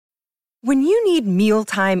When you need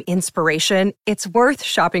mealtime inspiration, it's worth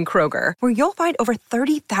shopping Kroger, where you'll find over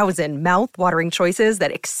 30,000 mouth-watering choices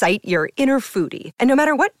that excite your inner foodie. And no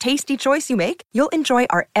matter what tasty choice you make, you'll enjoy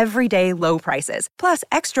our everyday low prices, plus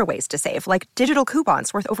extra ways to save, like digital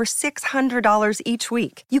coupons worth over $600 each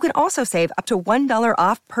week. You can also save up to $1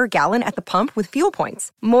 off per gallon at the pump with fuel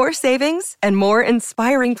points. More savings and more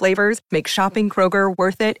inspiring flavors make shopping Kroger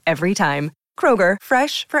worth it every time. Kroger,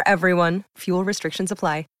 fresh for everyone. Fuel restrictions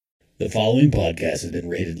apply. The following podcast has been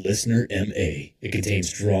rated Listener MA. It contains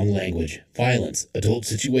strong language, violence, adult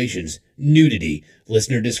situations, nudity.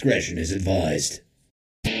 Listener discretion is advised.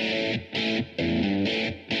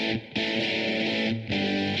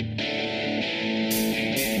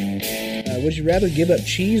 Would you rather give up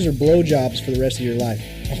cheese or blowjobs for the rest of your life?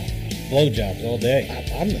 Blowjobs all day.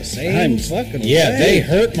 I'm the same. Fucking Yeah, they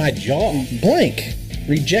hurt my jaw. Blank.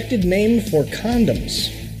 Rejected name for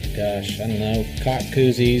condoms. Gosh, I don't know. Cock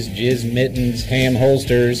koozies, jizz mittens, ham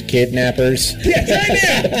holsters, kidnappers. Yeah, try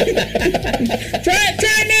it now! Try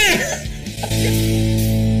it now!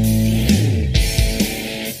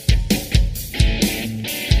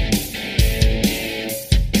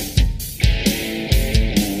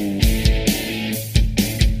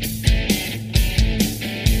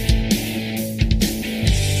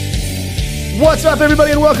 What's up,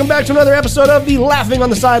 everybody, and welcome back to another episode of the Laughing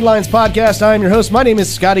on the Sidelines podcast. I'm your host. My name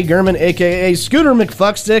is Scotty Gurman, a.k.a. Scooter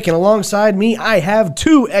McFuckstick, and alongside me, I have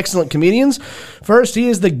two excellent comedians. First, he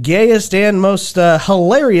is the gayest and most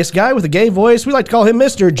hilarious guy with a gay voice. We like to call him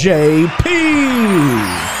Mr. JP.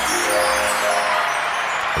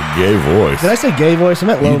 A gay voice. Did I say gay voice? I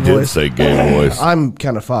meant low voice. You did say gay voice. I'm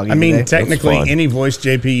kind of foggy I mean, today. technically, any voice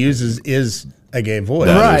JP uses is a gay voice.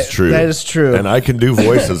 That is true. That is true. And I can do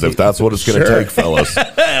voices if that's what it's going to take, fellas. That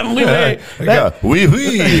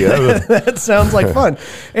sounds like fun.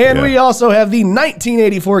 And we also have the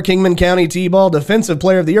 1984 Kingman County T-Ball Defensive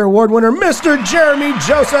Player of the Year Award winner, Mr. Jeremy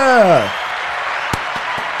Joseph.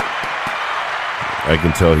 I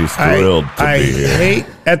can tell he's thrilled to be here. I hate,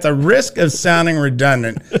 at the risk of sounding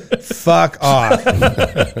redundant, fuck off.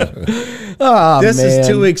 This is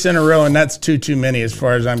 2 weeks in a row, and that's too many as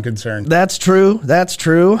far as I'm concerned. That's true. That's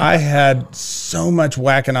true. I had so much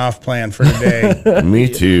whacking off planned for today. Me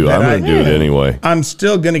too. I'm going to do it anyway. I'm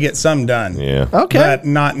still going to get some done. Yeah. Okay. But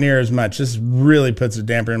not near as much. This really puts a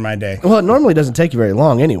damper in my day. Well, it normally doesn't take you very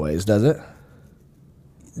long anyways, does it?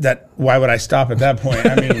 Why would I stop at that point?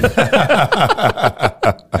 I mean,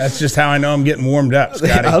 that's just how I know I'm getting warmed up,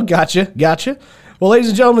 Scotty. Oh, gotcha. Well, ladies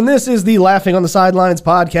and gentlemen, this is the Laughing on the Sidelines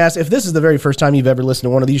podcast. If this is the very first time you've ever listened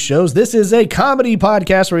to one of these shows, this is a comedy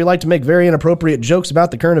podcast where we like to make very inappropriate jokes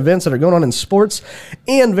about the current events that are going on in sports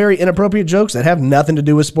and very inappropriate jokes that have nothing to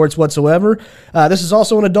do with sports whatsoever. This is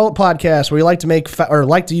also an adult podcast where we like to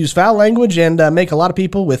like to use foul language and make a lot of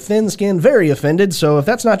people with thin skin very offended. So if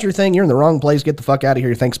that's not your thing, you're in the wrong place. Get the fuck out of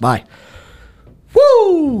here. Thanks. Bye.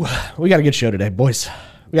 Woo! We got a good show today, boys.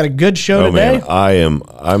 We got a good show today. Man,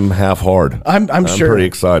 I'm half hard. I'm sure. I'm pretty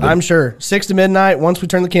excited. I'm sure. 6 to midnight once we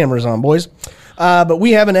turn the cameras on, boys. But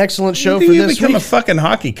we have an excellent show for this week. You become a fucking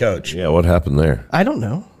hockey coach. Yeah, what happened there? I don't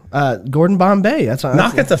know. Gordon Bombay.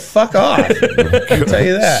 Knock it the fuck off. I'll tell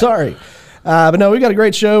you that. Sorry. But no, we got a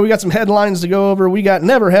great show. We got some headlines to go over. We got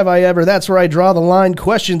Never Have I Ever. That's where I draw the line.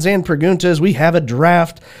 Questions and preguntas. We have a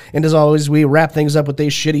draft. And as always, we wrap things up with a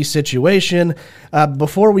shitty situation.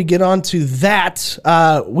 Before we get on to that,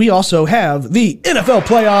 we also have the NFL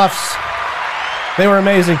playoffs. They were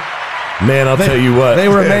amazing. Man, I'll tell you what. They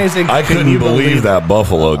were amazing. I couldn't believe that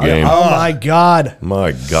Buffalo game. Oh, my God.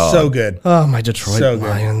 My God. So good. Oh, my Detroit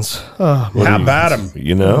Lions. Oh, how about them?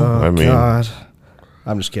 You know, I mean. God.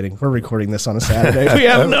 I'm just kidding. We're recording this on a Saturday. We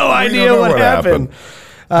have no idea what happened.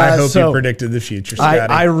 I hope you predicted the future, Scotty.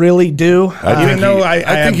 I really do.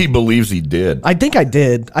 I think he believes he did. I think I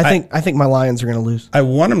did. I think my Lions are going to lose. I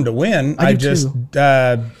want him to win. I do too.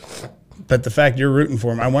 But the fact you're rooting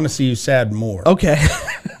for him, I want to see you sad more. Okay.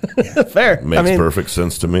 Fair. Makes perfect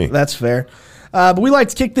sense to me. That's fair. But we like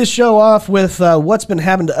to kick this show off with what's been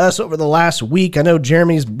happening to us over the last week. I know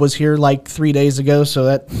Jeremy's was here like 3 days ago, so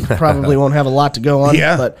that probably won't have a lot to go on.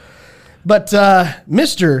 Yeah. But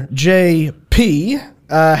Mr. JP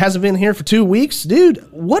hasn't been here for 2 weeks. Dude,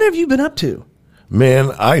 what have you been up to?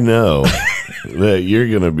 Man, I know that you're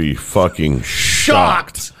going to be fucking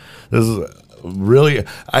shocked. This is really,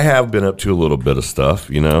 I have been up to a little bit of stuff,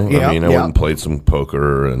 you know? Yeah, I mean, I went and played some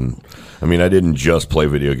poker, and I mean, I didn't just play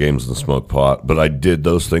video games and smoke pot, but I did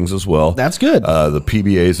those things as well. That's good. The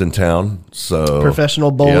PBA's in town, so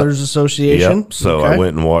Professional Bowlers Association. Yep. So I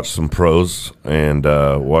went and watched some pros and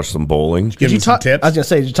watched some bowling. Give me some tips. I was gonna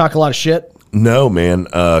say, did you talk a lot of shit? No, man,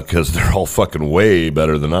 because they're all fucking way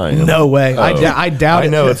better than I am. No way. I doubt it. I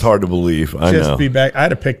know it's hard to believe. I Just know. be back.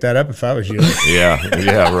 I'd have picked that up if I was you.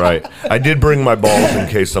 Yeah, right. I did bring my balls in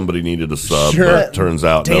case somebody needed a sub, but turns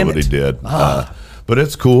out Damn nobody it. did. But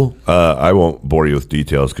it's cool. I won't bore you with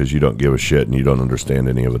details because you don't give a shit and you don't understand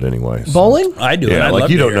any of it anyway. So. Bowling? I do. Yeah, I'd like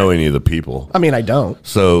love you to don't hear know it. any of the people. I mean, I don't.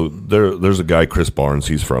 So there's a guy, Chris Barnes.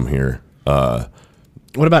 He's from here.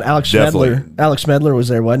 What about Alex Definitely. Schmedler? Alex Schmedler was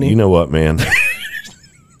there, wasn't he? You know what, man?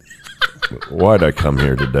 Why'd I come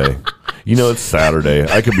here today? You know, it's Saturday.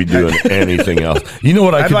 I could be doing anything else. You know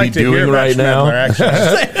what I I'd could like be to hear doing about right now?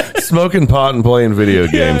 Schmedler, actually. Smoking pot and playing video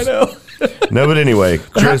games. No, but anyway,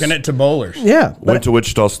 Chris Knocking it to bowlers. Yeah. went to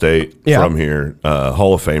Wichita State from here.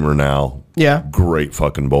 Hall of Famer now. Yeah. Great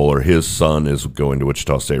fucking bowler. His son is going to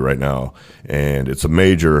Wichita State right now. And it's a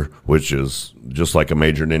major, which is just like a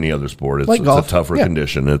major in any other sport. It's, Like it's golf. a tougher Yeah.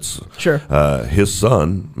 condition. It's Sure. His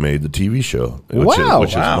son made the TV show, which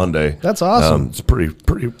is Monday. That's awesome. It's pretty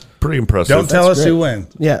impressive. Don't tell us great. who wins.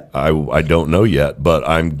 Yeah. I don't know yet, but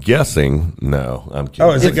I'm guessing. No, I'm kidding.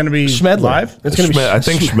 Oh, is it going to be Schmedler. live? It's going to be. I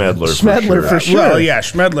think Schmedler. Schmedler for sure. Well, yeah,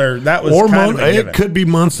 Schmedler. That was Or kind of a it given. could be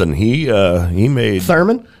Munson. He made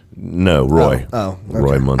Thurman? No, Roy. Oh, okay.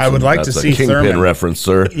 Roy Munson. I would like That's to a see Kingpin Thurman. reference,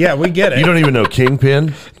 sir. Yeah, we get it. You don't even know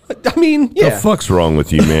Kingpin? I mean, yeah. The fuck's wrong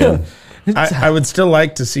with you, man? I would still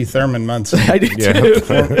like to see Thurman Munson. I do Yeah.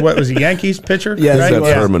 too. What was he, Yankees pitcher? Yes, right? he That's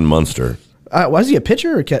was. Herman Munster. Was he a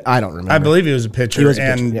pitcher or I don't remember. I believe he was a pitcher, He was a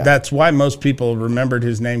pitcher, and yeah. that's why most people remembered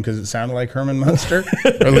his name because it sounded like Herman Munster.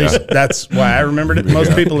 Or at least that's why I remembered it.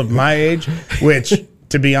 Most people of my age, which,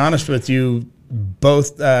 to be honest with you,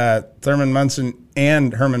 both Thurman Munson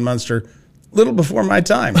and Herman Munster, little before my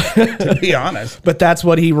time, to be honest. But that's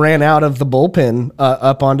what he ran out of the bullpen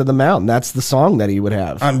up onto the mound. That's the song that he would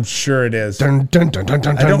have. I'm sure it is. Dun, dun, dun, dun,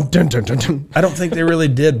 dun, dun, dun, dun, dun, dun. I don't think they really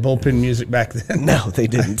did bullpen music back then. No, they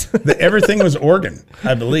didn't. Everything was organ,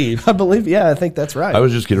 I believe. I believe, yeah, I think that's right. I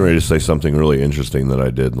was just getting ready to say something really interesting that I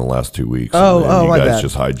did in the last 2 weeks. oh, and my you guys bad.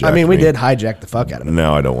 just hijacked I mean, we me. did hijack the fuck out of it.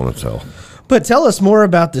 Now I don't want to tell. But tell us more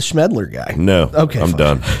about the Schmedler guy. No. Okay, I'm fine.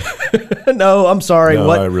 done. No, I'm sorry. No,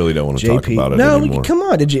 what? I really don't want to talk about it No, anymore. come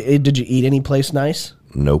on. Did you eat any place nice?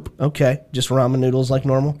 Nope. Okay, just ramen noodles like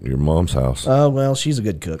normal. Your mom's house. Oh well, she's a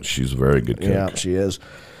good cook. She's a very good cook. Yeah, she is.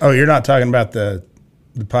 Oh, you're not talking about the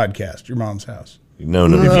podcast, your mom's house. No.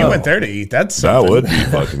 If you went there to eat, that's That something. would be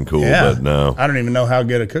fucking cool, Yeah. but no. I don't even know how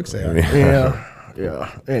good of cooks they are.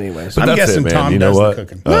 Yeah. Anyways, But I'm that's guessing it, man. Tom You know does what? the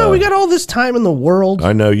cooking. no, we got all this time in the world.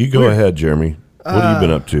 I know. You go ahead, Jeremy. What have you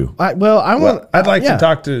been up to? I want. I'd like yeah.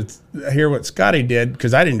 to hear what Scotty did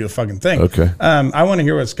because I didn't do a fucking thing. Okay. I want to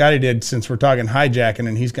hear what Scotty did since we're talking hijacking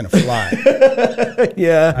and he's going to fly.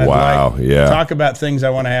 Yeah, I'd Wow, yeah. Talk about things I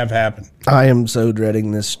want to have happen. I am so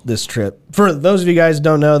dreading this trip. For those of you guys who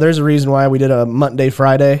don't know, there's a reason why we did a Monday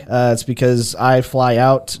Friday. It's because I fly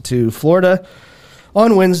out to Florida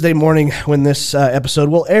on Wednesday morning when this episode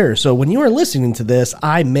will air. So when you are listening to this,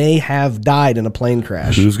 I may have died in a plane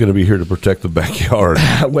crash. Who's going to be here to protect the backyard?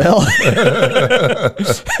 Well,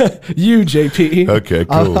 you, JP. Okay,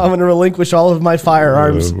 cool. I'm going to relinquish all of my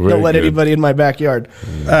firearms. Very Don't let good. anybody in my backyard.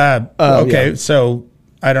 Okay, yeah. so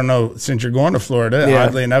I don't know. Since you're going to Florida, Yeah.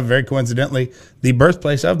 oddly enough, very coincidentally, the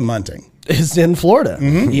birthplace of munting. It's in Florida.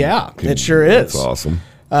 Yeah, it sure is. That's awesome.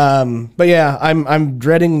 But yeah, I'm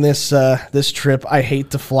dreading this this trip. I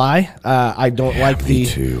hate to fly. I don't like me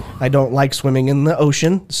too. I don't like swimming in the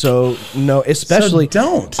ocean. So no, especially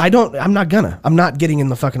don't. I'm not getting in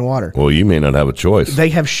the fucking water. Well, you may not have a choice. They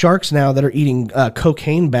have sharks now that are eating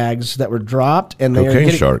cocaine bags that were dropped, and they're Cocaine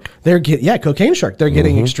getting, shark. Cocaine shark. They're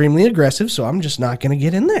getting extremely aggressive. So I'm just not going to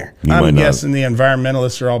get in there. You might I'm not. guessing the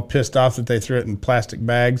environmentalists are all pissed off that they threw it in plastic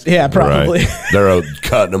bags. Yeah, probably. Right. They're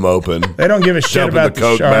cutting them open. They don't give a shit Dumping about the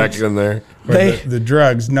coke sharks back in there. or the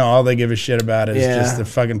drugs. No, all they give a shit about is Yeah. just the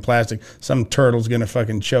fucking plastic. Some turtle's gonna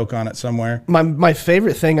fucking choke on it somewhere. My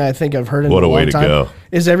favorite thing I think I've heard in What a a way long to time go.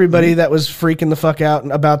 is everybody that was freaking the fuck out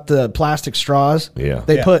about the plastic straws. Yeah.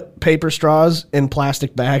 They Yeah. put paper straws in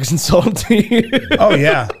plastic bags and sold them to you. Oh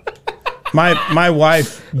yeah, my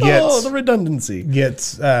wife Oh, the redundancy.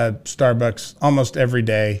 gets Starbucks almost every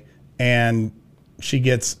day, and she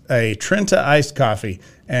gets a Trenta iced coffee,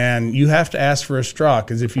 and you have to ask for a straw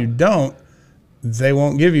because if you don't, they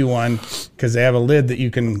won't give you one because they have a lid that you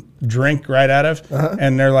can drink right out of.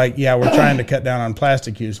 And they're like, yeah, we're trying to cut down on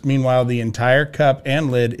plastic use. Meanwhile, the entire cup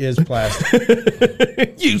and lid is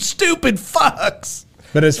plastic. You stupid fucks.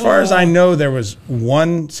 But as far as I know, there was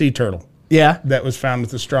one sea turtle that was found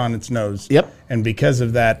with a straw in its nose. Yep. And because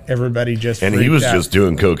of that, everybody just And freaked he was out. just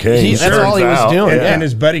doing cocaine. That's all he was doing. And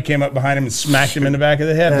his buddy came up behind him and smacked him in the back of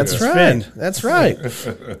the head. That's with his right. fin. That's right.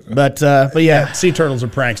 But yeah, Sea turtles are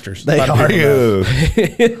pranksters. they A lot of are.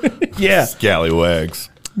 people know. Yeah. Scallywags.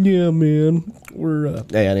 Yeah, man. We're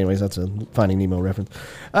yeah. Anyways, that's a Finding Nemo reference.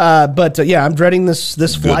 But yeah, I'm dreading this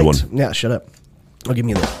flight. one. Yeah, shut up. I'll give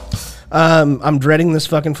you that. I'm dreading this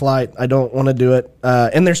fucking flight. I don't want to do it.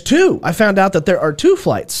 And there's two. I found out that there are two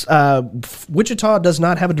flights. Wichita does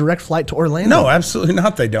not have a direct flight to Orlando. No, absolutely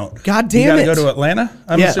not. They don't. God damn you it. gotta go to Atlanta.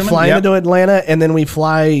 I'm yeah, assuming. flying Yep. into Atlanta, and then we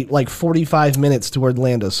fly like 45 minutes to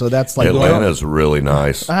Orlando. So that's like Atlanta's really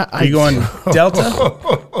nice. Are you going Delta?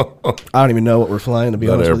 I don't even know what we're flying, to be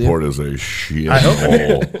That honest with you. airport is a shit I hope-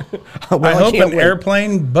 hole. Well, I hope can't an wait.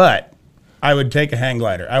 airplane, but I would take a hang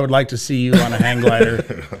glider. I would like to see you on a hang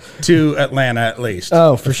glider to Atlanta at least.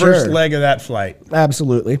 Oh, for the first sure. leg of that flight.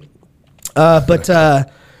 Absolutely.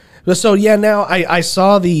 So yeah, now I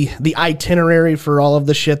saw the itinerary for all of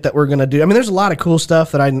the shit that we're gonna do. I mean, there's a lot of cool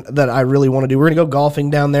stuff that I really want to do. We're gonna go golfing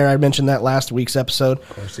down there. I mentioned that last week's episode. Of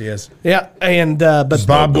course he is. Yeah, and but Is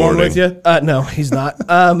Bob going with you? No, he's not.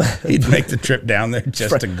 He'd make the trip down there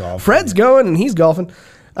just to golf. Fred's going and he's golfing.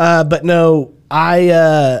 But no,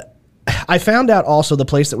 I found out also the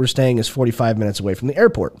place that we're staying is 45 minutes away from the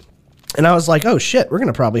airport. And I was like, oh shit, we're going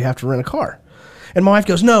to probably have to rent a car. And my wife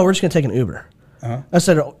goes, no, we're just going to take an Uber. I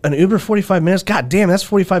said, an Uber 45 minutes? God damn, that's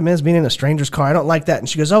 45 minutes being in a stranger's car. I don't like that. And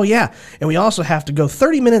she goes, oh yeah. And we also have to go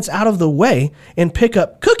 30 minutes out of the way and pick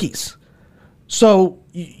up cookies. So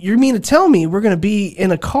you mean to tell me we're going to be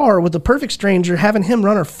in a car with a perfect stranger having him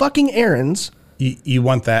run our fucking errands? You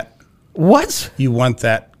want that? What? You want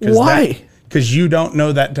that? Why? Because you don't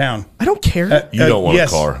know that town. I don't care. You don't want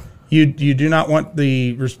yes, a car. You do not want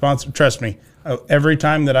the response. Trust me. Every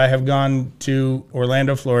time that I have gone to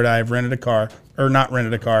Orlando, Florida, I've rented a car or not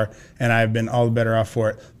rented a car, and I've been all the better off for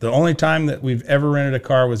it. The only time that we've ever rented a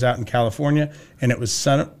car was out in California, and it was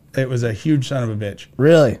a huge son of a bitch.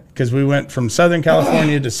 Really? Because we went from Southern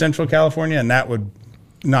California to Central California, and that would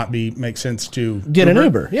not make sense to Get an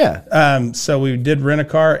Uber, yeah. So we did rent a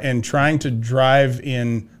car, and trying to drive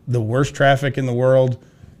in the worst traffic in the world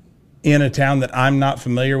in a town that I'm not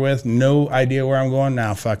familiar with, no idea where I'm going.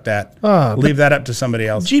 Now, fuck that. Leave that up to somebody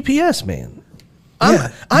else. GPS, man. Yeah.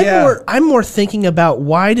 I'm more thinking about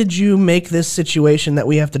why did you make this situation that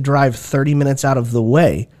we have to drive 30 minutes out of the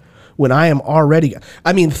way when I am already.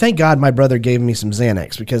 I mean, thank God my brother gave me some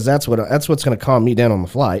Xanax because that's what's going to calm me down on the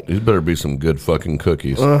flight. These better be some good fucking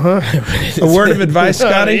cookies. A word of advice,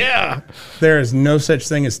 Scotty? Yeah. There is no such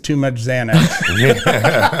thing as too much Xanax.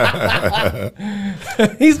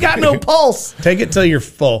 He's got no pulse. Take it till you're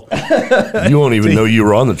full. You won't even know you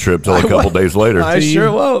were on the trip till a couple days later. I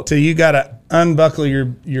sure won't. Till you got to unbuckle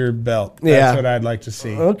your belt. That's Yeah. what I'd like to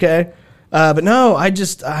see. Okay. But no, By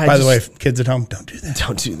By the way, kids at home, don't do that.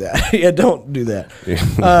 don't do that. Yeah, don't do that.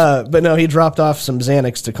 But no, he dropped off some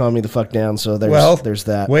Xanax to calm me the fuck down. So there's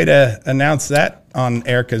that. Way to announce that on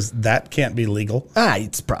air because that can't be legal.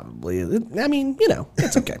 It's probably. I mean,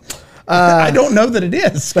 it's okay. I don't know that it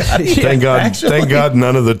is. Thank God! Actually. Thank God,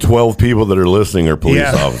 none of the 12 people that are listening are police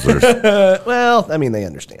Yeah. officers. Well, I mean, they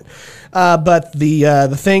understand. But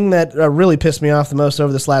the thing that really pissed me off the most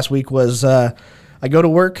over this last week was I go to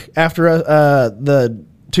work after the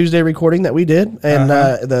Tuesday recording that we did, and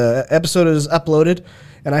the episode is uploaded,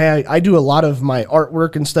 and I do a lot of my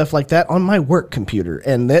artwork and stuff like that on my work computer,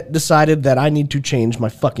 and it decided that I need to change my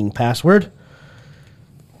fucking password.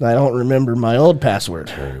 I don't remember my old password.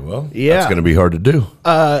 Very well. Yeah. That's going to be hard to do.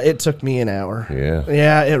 It took me an hour. Yeah.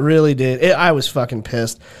 Yeah, it really did. I was fucking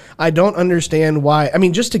pissed. I don't understand why. I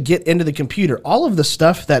mean, just to get into the computer, all of the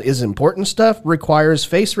stuff that is important stuff requires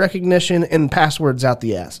face recognition and passwords out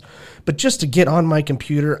the ass. But just to get on my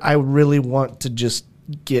computer, I really want to just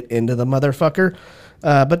get into the motherfucker.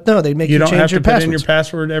 But no, they make you, You don't change have to your put passwords. in your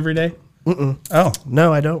password every day? Oh.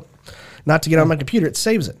 No, I don't. Not to get on my computer. It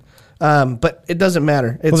saves it. But it doesn't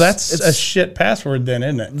matter. Well, that's a shit password then,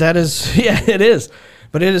 isn't it? That is, yeah, it is.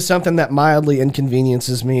 But it is something that mildly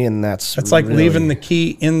inconveniences me, and that's like really, leaving the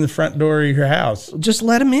key in the front door of your house. Just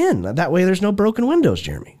let him in. That way there's no broken windows,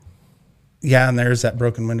 Jeremy. Yeah, and there's that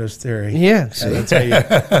broken windows theory. Yeah. See? That's how you,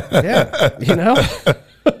 Yeah.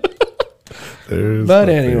 There's But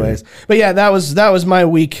the anyways. But yeah, that was my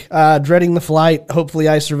week. Dreading the flight. Hopefully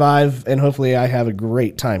I survive, and hopefully I have a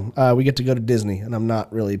great time. We get to go to Disney, and I'm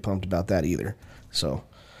not really pumped about that either. So,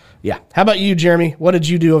 yeah. How about you, Jeremy? What did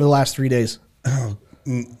you do over the last 3 days?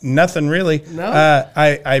 nothing really. No?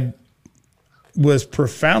 I was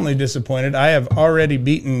profoundly disappointed. I have already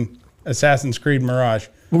beaten Assassin's Creed Mirage.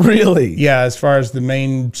 Really? Yeah, as far as the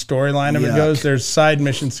main storyline of it Yuck. goes, there's side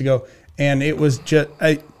missions to go. And it was just,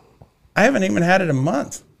 I haven't even had it a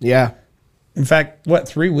month. Yeah. In fact,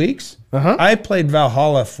 3 weeks? Uh-huh. I played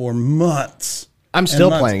Valhalla for months. I'm still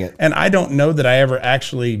playing it. And I don't know that I ever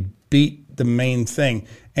actually beat the main thing.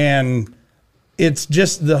 And it's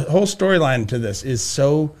just the whole storyline to this is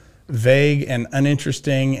so vague and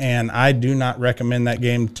uninteresting. And I do not recommend that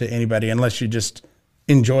game to anybody unless you just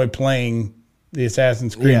enjoy playing the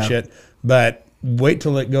Assassin's Creed shit. But wait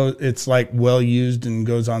till it's like well used and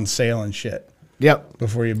goes on sale and shit. Yep.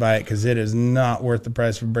 Before you buy it, because it is not worth the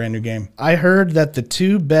price of a brand new game. I heard that the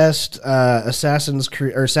two best Assassin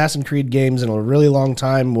Creed games in a really long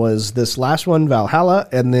time was this last one, Valhalla,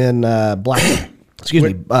 and then Black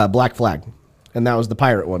Flag, and that was the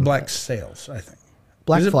pirate one. Black Sails, I think.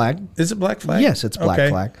 Black Flag. Is it Black Flag? Yes, it's Black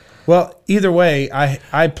Flag. Well, either way,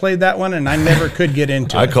 I played that one and I never could get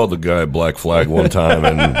into it. I called the guy Black Flag one time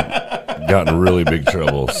and got in really big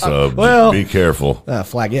trouble. So be careful.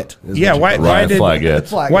 Flag it. Yeah, why did Flag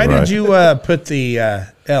it? Why did you put the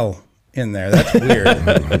L in there? That's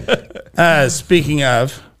weird. Speaking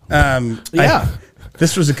of,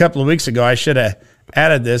 this was a couple of weeks ago. I should have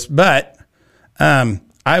added this, but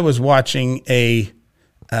I was watching a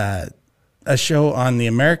show on the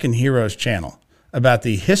American Heroes channel about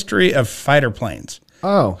the history of fighter planes.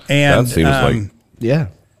 Oh, and that seems like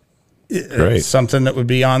great. Something that would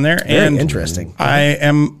be on there. Very and interesting.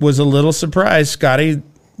 I was a little surprised, Scotty,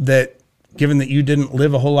 that given that you didn't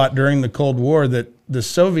live a whole lot during the Cold War, that the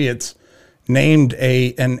Soviets named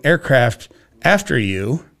an aircraft after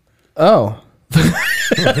you. Oh.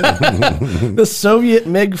 The Soviet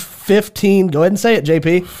MiG-15. Go ahead and say it,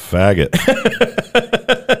 JP. Faggot.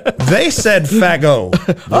 They said fago.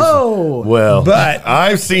 Oh. Well, but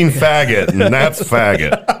I've seen faggot, and that's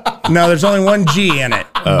faggot. No, there's only one G in it.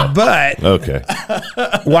 But okay.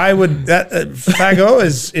 Why would that? Fago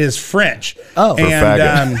is French. Oh,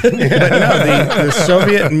 and but no, the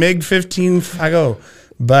Soviet MiG-15 fago.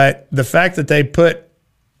 But the fact that they put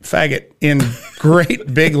faggot in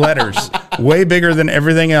great big letters, way bigger than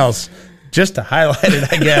everything else, just to highlight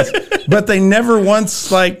it, I guess. But they never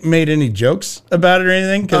once made any jokes about it or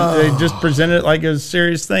anything, because they just presented it like a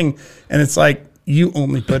serious thing. And it's like, you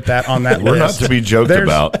only put that on that We're list. not to be joked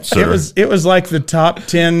about, sir. It was like the top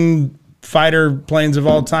 10 fighter planes of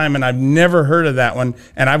all time, and I've never heard of that one.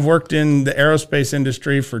 And I've worked in the aerospace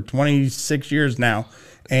industry for 26 years now,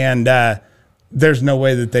 and there's no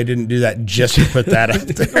way that they didn't do that just to put that out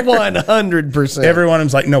there. 100%. Everyone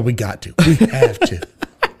was like, no, we got to. We have to.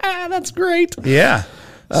 That's great. Yeah.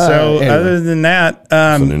 So anyway. other than that,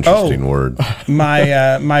 That's an interesting word.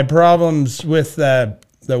 my problems with the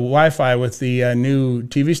Wi-Fi with the new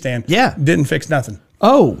TV stand didn't fix nothing.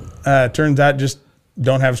 Oh. Turns out just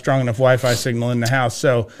don't have a strong enough Wi-Fi signal in the house.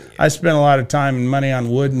 So I spent a lot of time and money on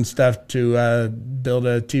wood and stuff to build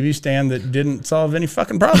a TV stand that didn't solve any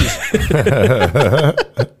fucking problems.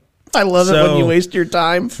 I love it when you waste your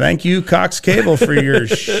time. Thank you, Cox Cable, for your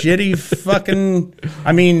shitty fucking.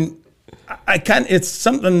 I mean, it's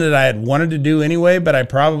something that I had wanted to do anyway, but I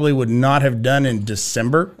probably would not have done in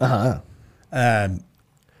December.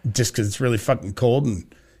 Just because it's really fucking cold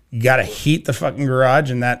and you got to heat the fucking garage,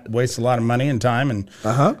 and that wastes a lot of money and time. And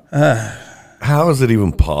how is it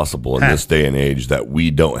even possible in this day and age that we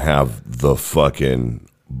don't have the fucking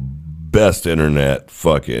best internet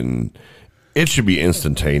fucking? It should be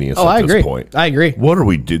instantaneous at this point. I agree. What are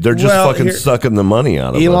we doing? They're just fucking sucking the money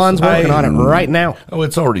out of us. Elon's working on it right now. Oh,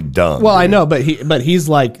 it's already done. Well, I know, but he's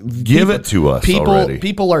like, give it to us already.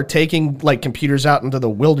 People are taking computers out into the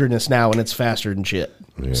wilderness now, and it's faster than shit.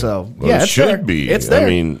 Yeah. So it should be. It's there. I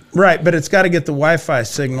mean, right, but it's got to get the Wi-Fi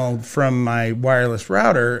signal from my wireless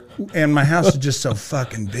router, and my house is just so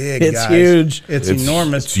fucking big. It's guys. huge. It's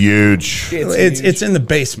enormous. It's huge. It's in the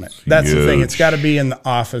basement. That's the thing. It's got to be in the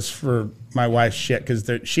office for my wife's shit, because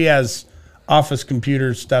she has office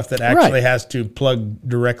computer stuff that actually has to plug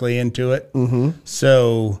directly into it. Mm-hmm.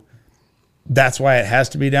 So that's why it has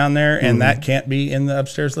to be down there, and that can't be in the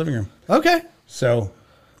upstairs living room. Okay. So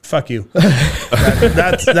fuck you.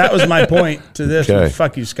 That was my point to this. Okay.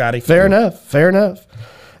 Fuck you, Scotty. Fair enough.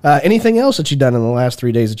 Anything else that you've done in the last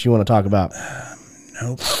 3 days that you want to talk about?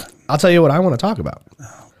 Nope. I'll tell you what I want to talk about.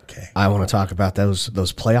 Okay. I want to talk about those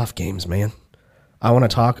playoff games, man. I want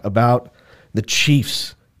to talk about the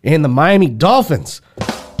Chiefs and the Miami Dolphins.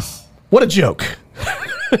 What a joke.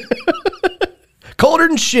 Colder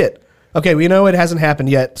than shit. Okay, we know it hasn't happened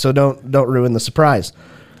yet, so don't ruin the surprise.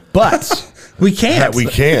 But we can't. We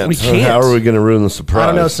can't. We can't. How are we going to ruin the surprise? I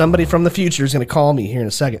don't know. Somebody from the future is going to call me here in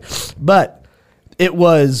a second. But it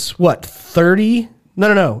was, 39-0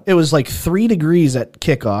 No. It was like 3 degrees at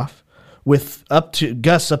kickoff with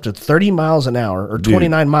gusts up to 30 miles an hour or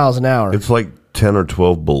 29 miles an hour. It's like 10 or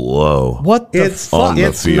 12 below. What the fuck?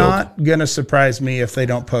 It's not going to surprise me if they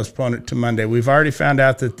don't postpone it to Monday. We've already found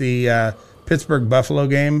out that the Pittsburgh-Buffalo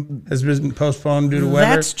game has been postponed due to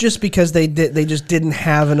weather. That's just because they just didn't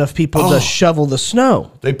have enough people to shovel the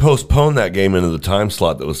snow. They postponed that game into the time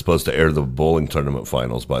slot that was supposed to air the bowling tournament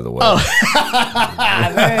finals, by the way.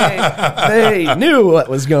 They knew what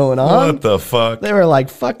was going on. What the fuck? They were like,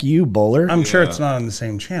 fuck you, bowler. I'm sure it's not on the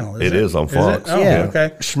same channel, is it? It is on Fox. Oh, Yeah.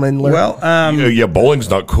 okay. Schmendler. Well, bowling's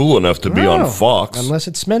not cool enough to be on Fox. Unless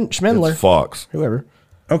it's Schmendler. It's Fox. Whoever.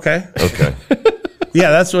 okay. Okay. Yeah,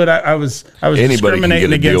 that's what I was Anybody can discriminating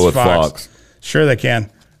get a against deal with Fox. Fox. Sure they can.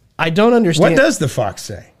 I don't understand. What does the Fox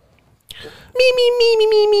say? Me.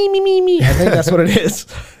 I think that's what it is.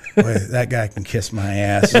 Boy, that guy can kiss my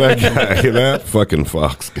ass. that fucking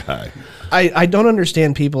Fox guy. I don't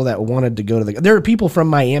understand people that wanted to go to there are people from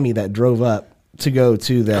Miami that drove up to go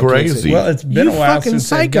to that. Crazy. Well, it's been You a while fucking since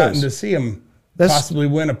they've psychos. gotten to see him possibly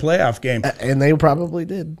win a playoff game. And they probably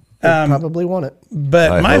did. They probably won it.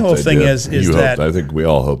 But I my hope whole they thing did. is You that hoped. I think we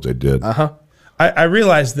all hope they did. I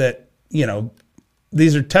realize that,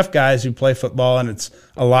 these are tough guys who play football, and it's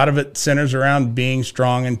a lot of it centers around being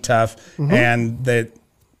strong and tough, and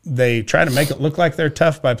they try to make it look like they're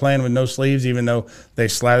tough by playing with no sleeves, even though they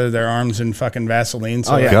slather their arms in fucking Vaseline.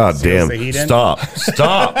 So God it damn. seals the heat in. Stop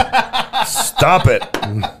it.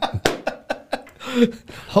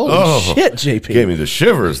 Holy shit, JP. Gave me the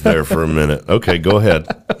shivers there for a minute. Okay, go ahead.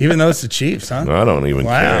 Even though it's the Chiefs, huh? I don't even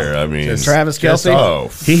Wow. care. I mean, Travis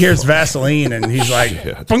Kelce. He hears Vaseline and he's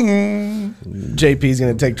like, "Bing," JP's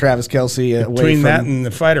going to take Travis Kelce away between that and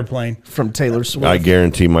the fighter plane. from Taylor Swift. I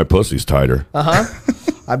guarantee my pussy's tighter.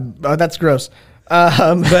 That's gross.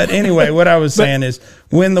 But anyway, what I was saying is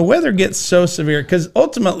when the weather gets so severe, because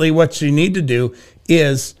ultimately what you need to do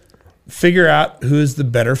is figure out who's the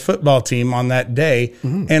better football team on that day.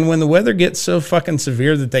 And when the weather gets so fucking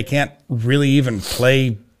severe that they can't really even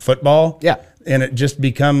play football, and it just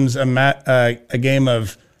becomes a game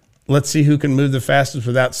of let's see who can move the fastest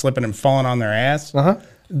without slipping and falling on their ass.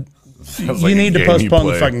 You need to postpone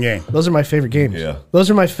the fucking game. Those are my favorite games. Yeah. Those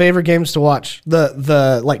are my favorite games to watch.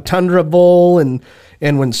 The like Tundra Bowl and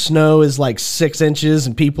when snow is like 6 inches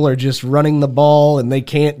and people are just running the ball and they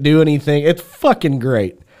can't do anything. It's fucking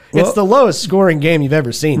great. Well, it's the lowest scoring game you've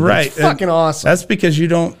ever seen. Right. It's fucking awesome. That's because you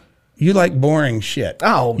like boring shit.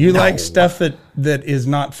 Oh, you no. like stuff that is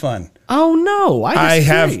not fun. Oh no. I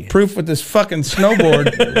disagree. have proof with this fucking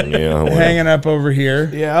snowboard hanging up over here.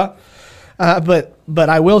 Yeah. But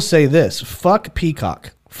I will say this. Fuck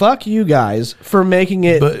Peacock. Fuck you guys for making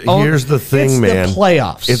it. But here's the thing, it's man. The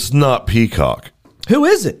playoffs. It's not Peacock. Who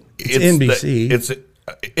is it? It's NBC.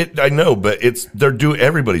 I know, but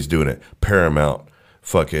everybody's doing it. Paramount,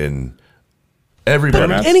 fucking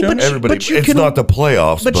everybody. Everybody. It's not the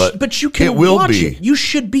playoffs, but you can it will watch be. it. You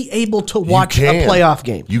should be able to watch a can. playoff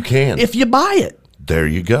game. You can. If you buy it. There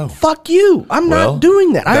you go. Fuck you. I'm not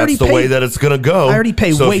doing that. That's the way that it's going to go. I already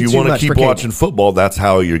pay so way if you too want to much keep for cable. watching football, that's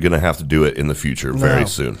how you're going to have to do it in the future very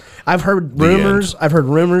soon. I've heard rumors. I've heard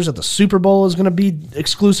rumors that the Super Bowl is going to be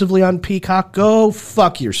exclusively on Peacock. Go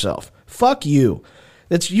fuck yourself. Fuck you.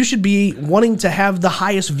 You should be wanting to have the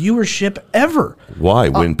highest viewership ever. Why?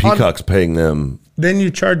 When Peacock's paying them then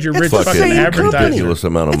you charge your rich the fucking same advertiser. ridiculous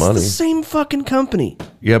amount of money. It's the same fucking company.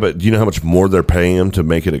 Yeah, but do you know how much more they're paying them to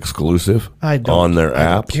make it exclusive I don't. on their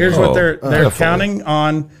app? Here's what they're definitely. counting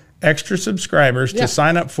on extra subscribers to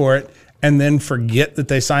sign up for it and then forget that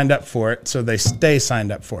they signed up for it, so they stay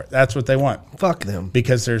signed up for it. That's what they want. Fuck them.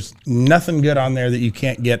 Because there's nothing good on there that you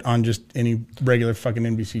can't get on just any regular fucking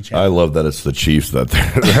NBC channel. I love that it's the Chiefs that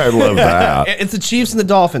I love that. It's the Chiefs and the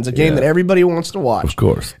Dolphins, a game that everybody wants to watch. Of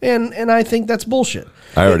course. And I think that's bullshit.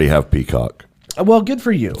 I already have Peacock. Well, good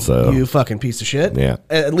for you, So- you fucking piece of shit. Yeah.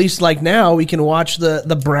 At least like now we can watch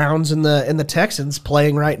the Browns and the Texans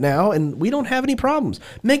playing right now, and we don't have any problems.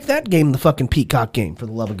 Make that game the fucking Peacock game, for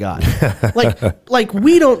the love of God. like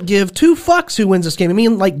we don't give two fucks who wins this game. I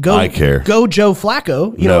mean, like I care. Go Joe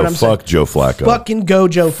Flacco. You know what I'm saying? fuck Joe Flacco. Fucking go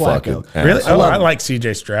Joe Flacco. Fucking Really? asshole. I like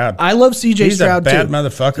CJ Stroud. I love CJ He's Stroud a bad too.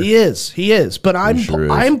 motherfucker. He is. But sure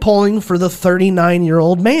is. I'm pulling for the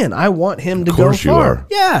 39-year-old man. I want him to Of go course you far. are.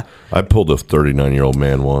 Yeah. I pulled a 39-year-old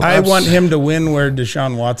man once. I want him to win where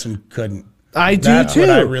Deshaun Watson couldn't. I do That's too. what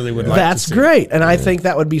I really would like That's to see. great, and I think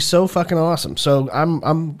that would be so fucking awesome. So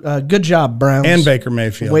I'm good job, Browns And Baker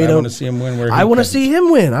Mayfield. I want to see him win. I want to see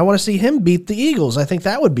him win. I want to see him beat the Eagles. I think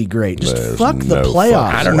that would be great. Just fuck the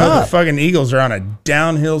playoffs. I don't know. The fucking Eagles are on a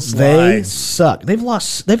downhill slide. They suck. They've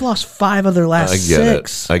lost 5 of their last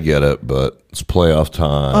 6. I get it, but it's playoff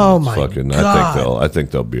time. Oh my God. I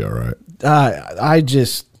think they'll be all right.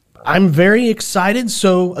 I'm very excited.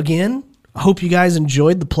 So again, I hope you guys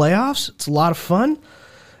enjoyed the playoffs. It's a lot of fun.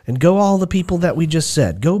 And go all the people that we just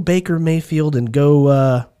said. Go Baker Mayfield and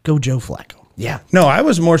go Joe Flacco. Yeah. No, I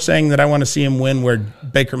was more saying that I want to see him win where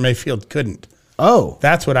Baker Mayfield couldn't. Oh.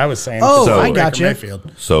 That's what I was saying. Oh, I got you.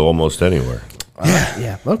 Mayfield. So almost anywhere.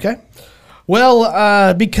 Yeah. Okay.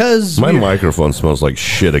 Well, because my microphone smells like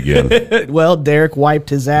shit again. Well, Derek wiped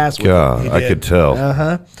his ass. God, I could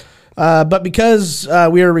tell. But because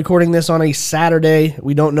we are recording this on a Saturday,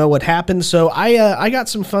 we don't know what happened. So I got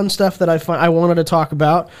some fun stuff that I wanted to talk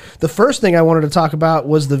about. The first thing I wanted to talk about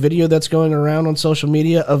was the video that's going around on social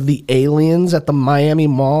media of the aliens at the Miami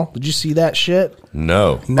Mall. Did you see that shit?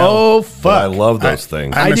 No. Oh, fuck. But I love those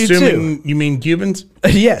things. I'm I do assuming you mean Cubans?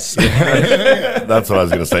 Yes. That's what I was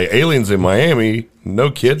going to say. Aliens in Miami.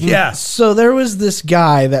 No kidding. Yeah. So there was this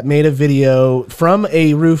guy that made a video from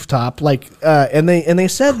a rooftop, and they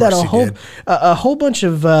said that a whole bunch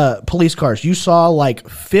of police cars. You saw like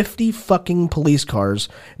 50 fucking police cars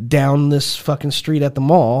down this fucking street at the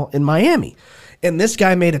mall in Miami. And this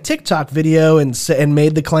guy made a TikTok video and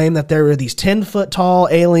made the claim that there were these 10-foot tall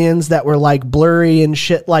aliens that were like blurry and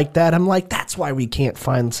shit like that. I'm like, that's why we can't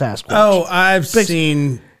find Sasquatch. Oh, I've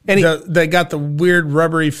seen. They got the weird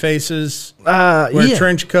rubbery faces, wear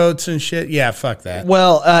trench coats and shit. Yeah, fuck that.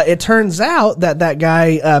 Well, it turns out that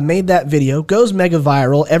guy made that video, goes mega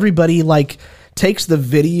viral. Everybody takes the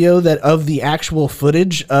video of the actual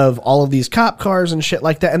footage of all of these cop cars and shit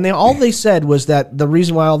like that, and all they said was that the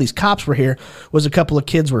reason why all these cops were here was a couple of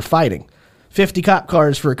kids were fighting. 50 cop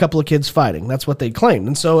cars for a couple of kids fighting. That's what they claimed.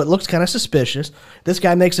 And so it looks kind of suspicious. This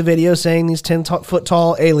guy makes a video saying these 10-foot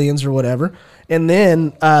tall aliens or whatever. And then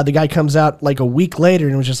the guy comes out like a week later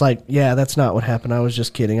and was just like, yeah, that's not what happened. I was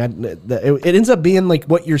just kidding. It ends up being like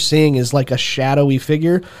what you're seeing is like a shadowy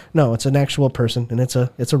figure. No, it's an actual person, and it's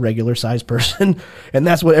a regular sized person. And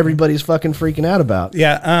that's what everybody's fucking freaking out about.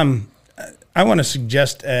 Yeah. I want to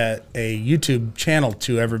suggest a YouTube channel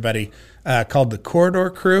to everybody called the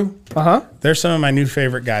Corridor Crew. They're some of my new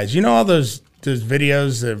favorite guys. You know all those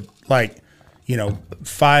videos of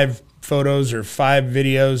 5 photos or 5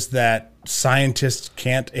 videos that scientists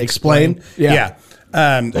can't explain? Yeah.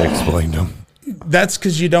 Explain them. That's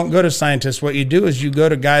because you don't go to scientists. What you do is you go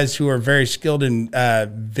to guys who are very skilled in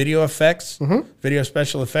video effects, video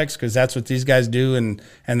special effects, because that's what these guys do, and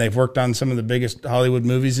they've worked on some of the biggest Hollywood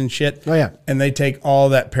movies and shit. Oh, yeah. And they take all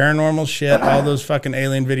that paranormal shit, all those fucking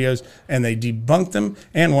alien videos, and they debunk them.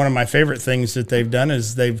 And one of my favorite things that they've done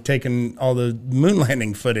is they've taken all the moon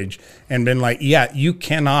landing footage and been like, yeah, you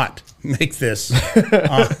cannot make this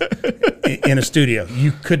in a studio.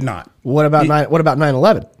 You could not. What about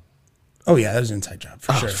 9/11? Oh, yeah, that was an inside job,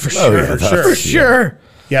 for sure. For sure.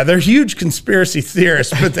 Yeah, they're huge conspiracy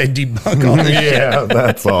theorists, but they debunk all this shit. Yeah,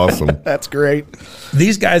 that's awesome. That's great.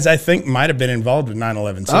 These guys, I think, might have been involved with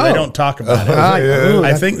 9/11, so they don't talk about it.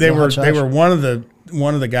 I think they were one of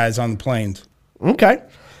the guys on the planes. Okay.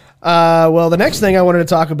 Well, the next thing I wanted to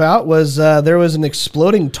talk about was there was an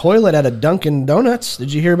exploding toilet at a Dunkin' Donuts.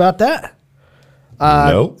 Did you hear about that?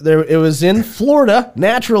 No. It was in Florida,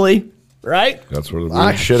 naturally. Right? That's where the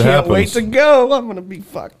weird shit happens. I can't wait to go. I'm going to be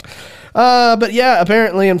fucked. But yeah,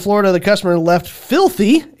 apparently in Florida, the customer left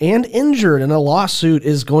filthy and injured, and a lawsuit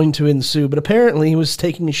is going to ensue. But apparently he was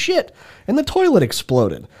taking a shit, and the toilet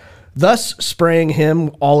exploded, thus spraying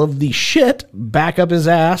him all of the shit back up his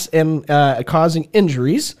ass and causing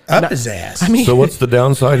injuries. His ass. I mean, So what's the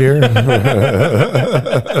downside here?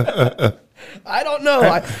 I don't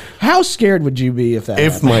know. How scared would you be if that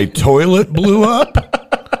happened? My toilet blew up?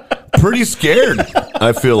 Pretty scared.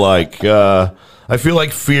 I feel like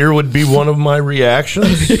fear would be one of my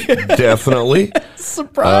reactions. Definitely.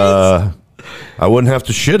 Surprise. I wouldn't have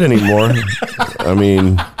to shit anymore. I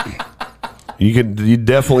mean, you'd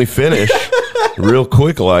definitely finish real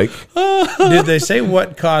quick like. Did they say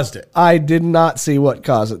what caused it? I did not see what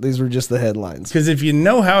caused it. These were just the headlines. Because if you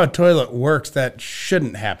know how a toilet works, that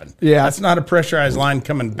shouldn't happen. Yeah. That's not a pressurized line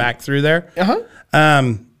coming back through there.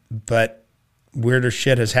 But weirder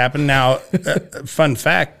shit has happened. Now, fun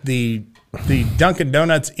fact, the Dunkin'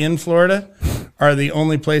 Donuts in Florida are the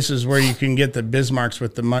only places where you can get the Bismarcks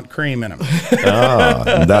with the Munt cream in them.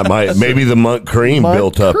 Maybe the Munt cream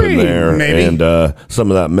built up in there, maybe. and some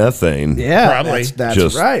of that methane. Yeah, probably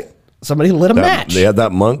that's right. Somebody lit a match. They had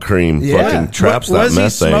that monk cream fucking traps that methane.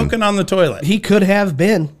 Was he smoking on the toilet? He could have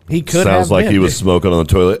been. Sounds like he was smoking on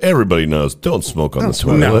the toilet. Everybody knows. Don't smoke on the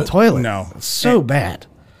toilet. No. It's so bad.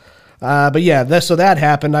 But yeah, so that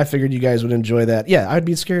happened. I figured you guys would enjoy that. Yeah, I'd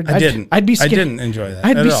be scared. I didn't. I'd be scared. I didn't enjoy that.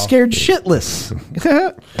 I'd be scared shitless.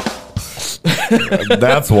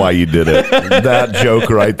 That's why you did it. That joke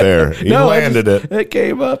right there. He landed it. It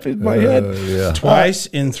came up in my head. Twice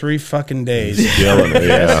in 3 fucking days. Killing it,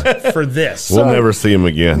 yeah. For this. We'll never see him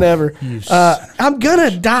again. Never. I'm going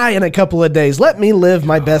to die in a couple of days. Let me live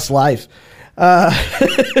my best life.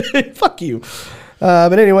 Fuck you.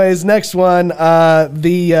 But anyways, next one.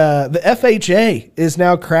 The FHA is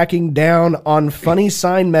now cracking down on funny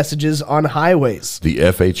sign messages on highways. The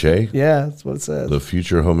FHA? Yeah, that's what it says. The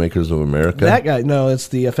Future Homemakers of America? That guy, no, it's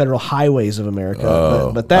the Federal Highways of America.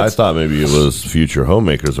 Oh, but that's, I thought maybe it was Future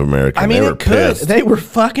Homemakers of America. I mean, they were pissed. They were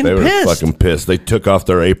fucking pissed. They were fucking pissed. They took off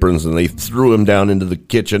their aprons and they threw them down into the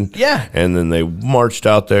kitchen. Yeah. And then they marched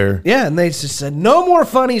out there. Yeah, and they just said, no more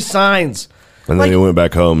funny signs. And then they went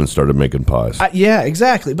back home and started making pies. Yeah,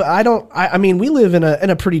 exactly. But I mean, we live in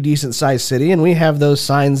a pretty decent sized city, and we have those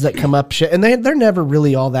signs that come up, and they're never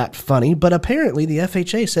really all that funny. But apparently, the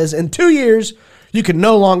FHA says in 2 years you can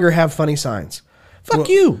no longer have funny signs. Fuck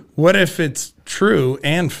you. What if it's true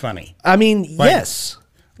and funny? I mean, yes.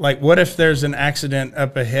 Like, what if there's an accident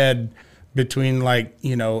up ahead between, like,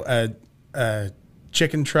 you know, a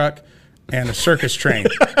chicken truck and a circus train?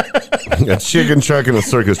 A chicken truck and a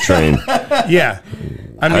circus train. Yeah.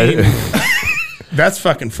 I mean, that's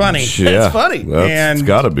fucking funny. Yeah, it's funny. It's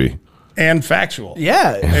got to be. And factual.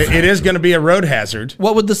 Yeah. It is going to be a road hazard.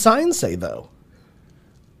 What would the sign say, though?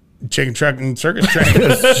 Chicken truck and circus train.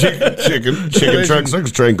 chicken truck,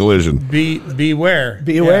 circus train collision. Beware.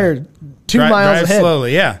 Beware. Yeah. 2 miles drive ahead.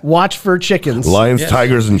 Slowly, yeah. Watch for chickens. Lions,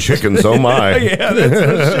 tigers, and chickens. Oh my! Yeah, that's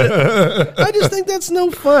no shit. I just think that's no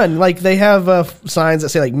fun. Like, they have signs that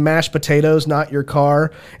say like mashed potatoes, not your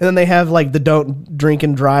car, and then they have like the don't drink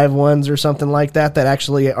and drive ones or something like that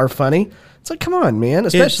actually are funny. It's like, come on, man.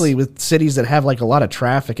 Especially with cities that have like a lot of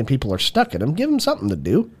traffic and people are stuck in them. Give them something to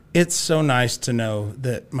do. It's so nice to know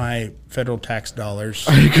that my federal tax dollars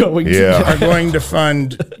are going to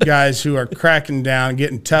fund guys who are cracking down,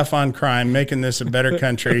 getting tough on crime, making this a better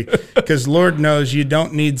country. Because Lord knows you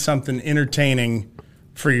don't need something entertaining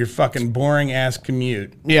for your fucking boring ass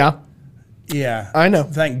commute. Yeah. Yeah. I know.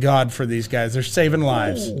 Thank God for these guys. They're saving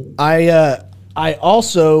lives. I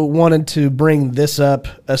also wanted to bring this up,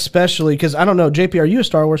 especially because I don't know, JP, are you a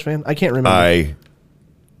Star Wars fan? I can't remember. I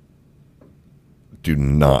do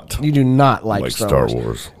not. You do not like Star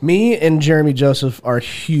Wars. Me and Jeremy Joseph are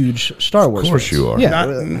huge Star Wars fans. Of course you are.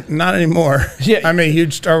 Yeah. Not anymore. Yeah. I'm a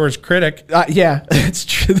huge Star Wars critic. Yeah, it's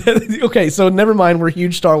true. Okay, so never mind. We're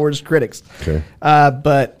huge Star Wars critics. Okay.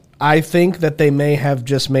 But I think that they may have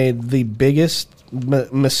just made the biggest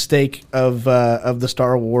mistake of the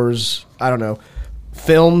Star Wars, I don't know,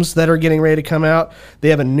 films that are getting ready to come out. They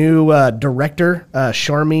have a new director,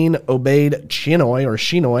 Sharmeen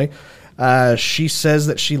Obaid-Chinoy. She says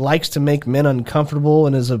that she likes to make men uncomfortable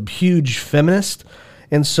and is a huge feminist.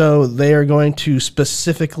 And so they are going to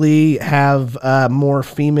specifically have more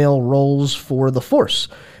female roles for the Force.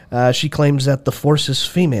 She claims that the Force is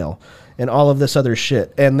female and all of this other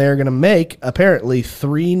shit. And they're going to make, apparently,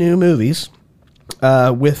 3 new movies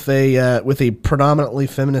with a predominantly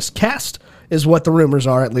feminist cast, is what the rumors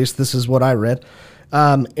are. At least this is what I read.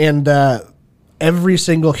 And every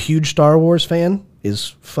single huge Star Wars fan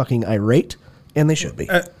is fucking irate, and they should be.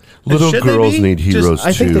 Little girls need heroes too.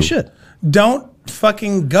 I think they should. Don't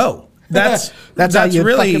fucking go. That's how you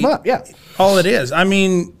really fuck them up. Yeah, all it is. I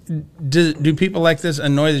mean, do people like this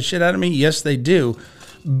annoy the shit out of me? Yes, they do.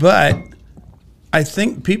 But I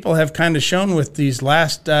think people have kind of shown with these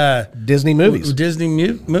last Disney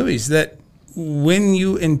movies that when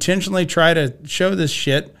you intentionally try to show this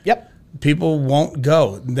shit, people won't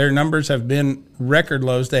go. Their numbers have been record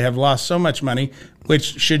lows. They have lost so much money,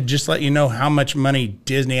 which should just let you know how much money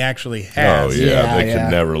Disney actually has. Oh, yeah. They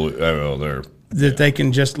can never lose. They're... That they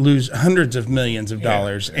can just lose hundreds of millions of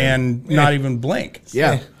dollars and not even blink.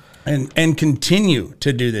 Yeah. And continue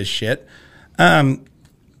to do this shit.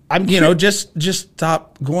 Just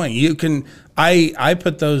stop going. You can, I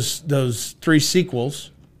put those 3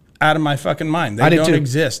 sequels out of my fucking mind. They don't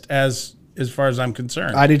exist as far as I'm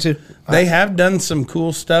concerned. I do too. They have done some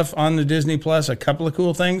cool stuff on the Disney Plus, a couple of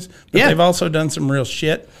cool things, but they've also done some real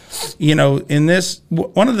shit. You know, in this,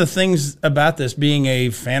 one of the things about this being a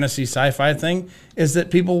fantasy sci-fi thing is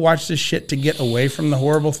that people watch this shit to get away from the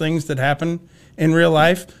horrible things that happen in real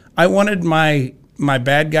life. I wanted my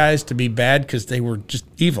bad guys to be bad because they were just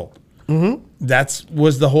evil. Mm-hmm. That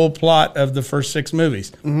was the whole plot of the first 6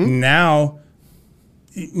 movies. Now,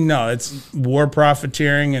 no, it's war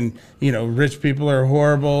profiteering and, rich people are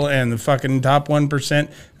horrible and the fucking top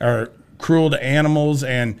 1% are cruel to animals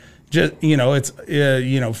and just,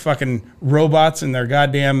 it's, fucking robots and their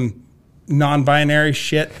goddamn non-binary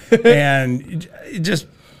shit and just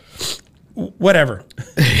whatever.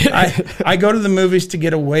 I go to the movies to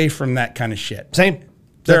get away from that kind of shit. Same.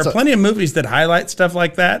 There are plenty of movies that highlight stuff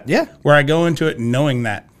like that. Yeah. Where I go into it knowing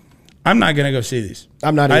that. I'm not going to go see these.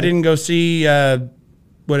 I'm not either. I didn't go see,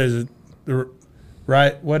 what is it?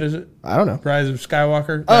 What is it? I don't know. Rise of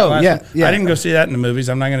Skywalker? Oh, yeah. I didn't go see that in the movies.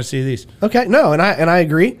 I'm not going to see these. Okay. No, and I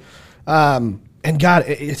agree. And God,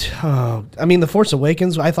 The Force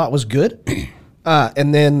Awakens I thought was good.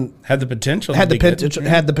 And then had the potential had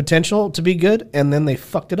the potential to be good, and then they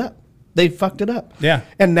fucked it up. Yeah.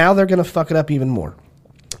 And now they're going to fuck it up even more.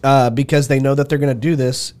 Because they know that they're going to do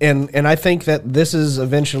this. And I think that this is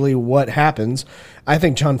eventually what happens. I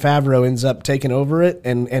think Jon Favreau ends up taking over it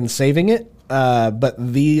and saving it. But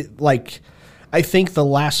I think the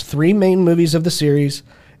last 3 main movies of the series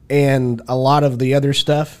and a lot of the other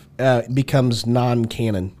stuff becomes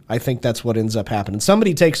non-canon. I think that's what ends up happening.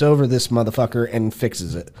 Somebody takes over this motherfucker and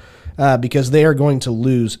fixes it. Because they are going to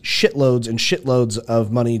lose shitloads and shitloads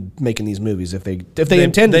of money making these movies if they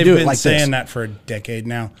intend to do it like this. They've been saying that for a decade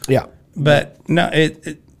now. Yeah. But no,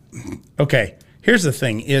 okay. Here's the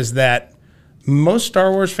thing is that most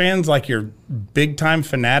Star Wars fans, like your big time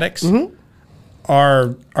fanatics,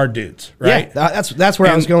 are dudes, right? Yeah, that's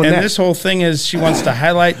where I was going next. And this whole thing is she wants to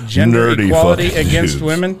highlight gender equality against dudes.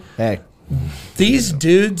 women. Hey. These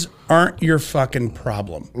dudes aren't your fucking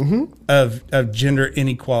problem of gender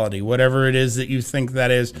inequality, whatever it is that you think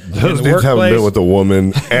that is. Those dudes haven't been with a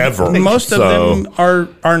woman ever. Most of them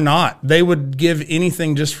are not. They would give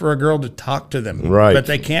anything just for a girl to talk to them. Right. But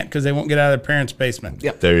they can't because they won't get out of their parents' basement.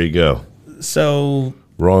 Yep. There you go. So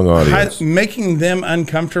wrong audience. Making them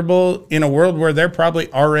uncomfortable in a world where they're probably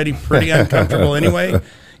already pretty uncomfortable anyway,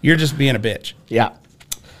 you're just being a bitch. Yeah.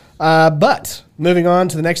 But moving on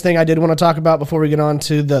to the next thing I did want to talk about before we get on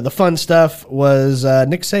to the fun stuff was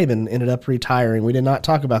Nick Saban ended up retiring. We did not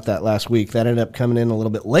talk about that last week. That ended up coming in a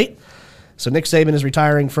little bit late. So Nick Saban is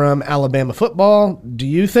retiring from Alabama football. Do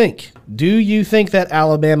you think that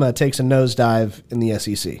Alabama takes a nosedive in the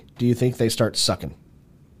SEC? Do you think they start sucking?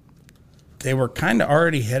 They were kind of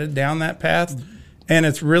already headed down that path, and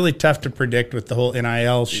it's really tough to predict with the whole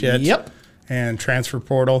NIL shit. Yep. And transfer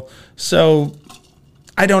portal. So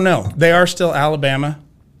I don't know. They are still Alabama.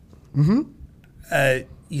 Their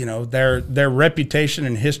reputation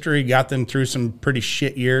and history got them through some pretty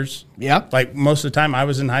shit years. Yeah. Like most of the time I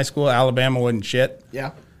was in high school, Alabama wasn't shit.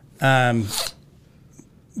 Yeah.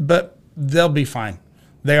 But they'll be fine.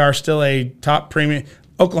 They are still a top premium.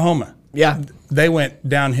 Oklahoma. Yeah. They went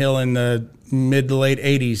downhill in the mid to late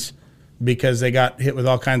 80s because they got hit with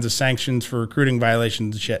all kinds of sanctions for recruiting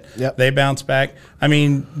violations and shit. Yep. They bounced back. I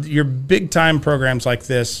mean, your big-time programs like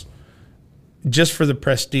this, just for the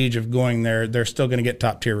prestige of going there, they're still going to get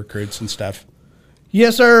top-tier recruits and stuff.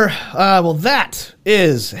 Yes, sir. Well, that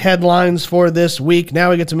is headlines for this week.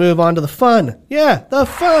 Now we get to move on to the fun. Yeah, the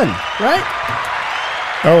fun, right?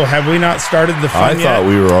 Oh, have we not started the fun yet? I thought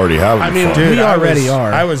we were already having fun. Dude, we already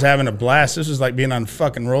are. I was having a blast. This was like being on a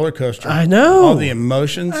fucking roller coaster. I know. All the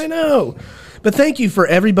emotions. I know. But thank you for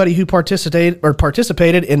everybody who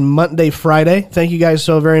participated in Monday, Friday. Thank you guys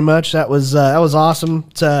so very much. That was awesome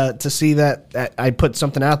to see that I put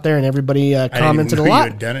something out there and everybody commented a lot.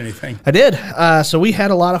 You had done anything? I did. So we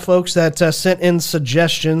had a lot of folks that sent in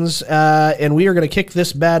suggestions, and we are going to kick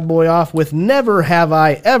this bad boy off with "Never Have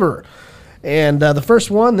I Ever." And the first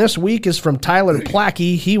one this week is from Tyler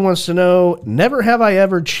Plackey. He wants to know, never have I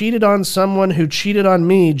ever cheated on someone who cheated on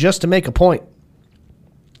me just to make a point.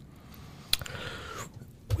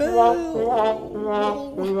 Oh,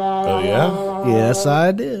 yeah? Yes,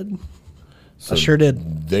 I did. So I sure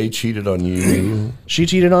did. They cheated on you. She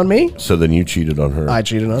cheated on me. So then you cheated on her. I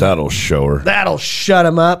cheated on her. That'll show her. That'll shut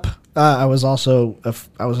him up. I was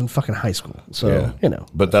in fucking high school. So,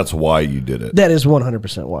 But that's why you did it. That is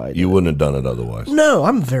 100% why I did You wouldn't have done it otherwise. No,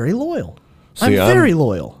 I'm very loyal. See, I'm very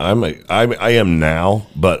loyal. I am now,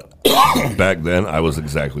 but back then I was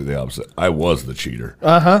exactly the opposite. I was the cheater.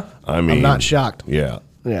 Uh-huh. I mean, I'm not shocked. Yeah.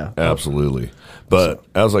 Yeah. Absolutely. But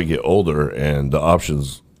as I get older and the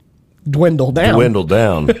options dwindle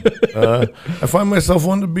down. I find myself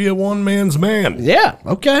wanting to be a one-man's man. Yeah.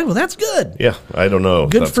 Okay. Well, that's good. Yeah. I don't know.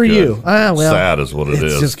 Good for you. Sad is what it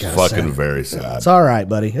is. Just fucking sad. very sad. It's all right,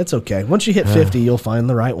 buddy. It's okay. Once you hit 50, you'll find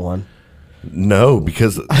the right one. No,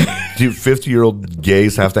 because dude, 50-year-old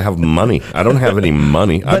gays have to have money. I don't have any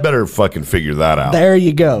money. I better fucking figure that out. There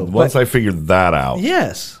you go. Once I figure that out.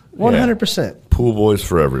 Yes, 100%. Pool boys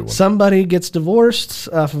for everyone. Somebody gets divorced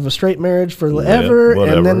off of a straight marriage forever,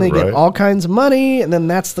 whatever, and then they get all kinds of money, and then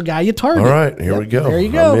that's the guy you target. All right, here we go. There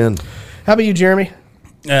you go. I'm in. How about you, Jeremy?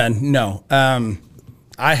 No.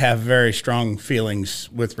 I have very strong feelings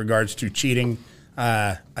with regards to cheating.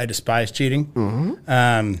 I despise cheating.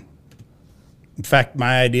 Mm-hmm. In fact,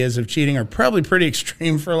 my ideas of cheating are probably pretty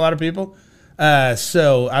extreme for a lot of people.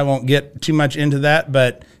 So I won't get too much into that.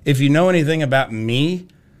 But if you know anything about me,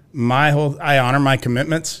 I honor my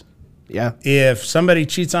commitments. Yeah. If somebody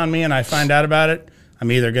cheats on me and I find out about it,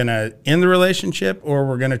 I'm either going to end the relationship or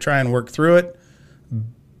we're going to try and work through it.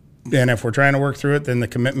 And if we're trying to work through it, then the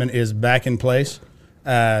commitment is back in place.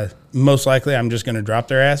 Most likely, I'm just going to drop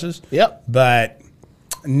their asses. Yep. But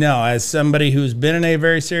no, as somebody who's been in a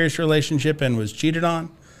very serious relationship and was cheated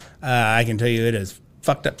on, I can tell you it is a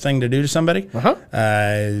fucked up thing to do to somebody. Uh-huh.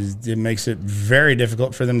 It makes it very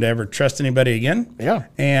difficult for them to ever trust anybody again. Yeah.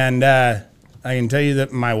 And I can tell you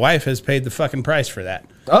that my wife has paid the fucking price for that.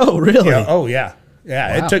 Oh, really? Yeah, oh, yeah.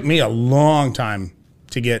 Yeah, Wow. It took me a long time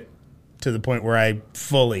to get to the point where I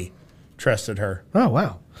fully trusted her. Oh,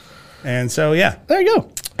 wow. And so, yeah. There you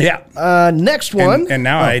go. Yeah. Next one. And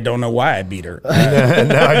now I don't know why I beat her.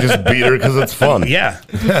 Now I just beat her because it's fun. Yeah.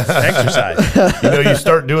 Exercise. You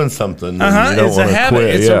start doing something. And Uh-huh, you don't it's a want to habit.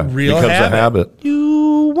 quit. It's a real becomes habit. a habit.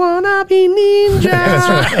 You wanna be ninja.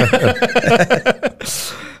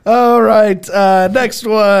 All right. Next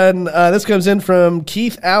one. This comes in from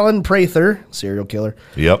Keith Allen Prather, serial killer.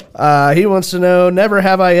 Yep. He wants to know, never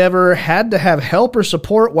have I ever had to have help or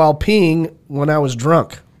support while peeing when I was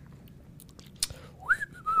drunk.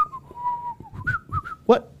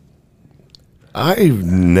 What? I've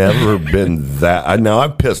never been that. Now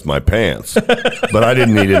I've pissed my pants, but I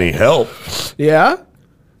didn't need any help. Yeah?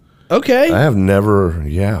 Okay. I have never.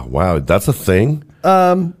 Yeah. Wow. That's a thing.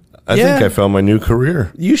 I think I found my new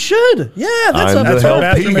career. You should. Yeah, that's I'm the That's help what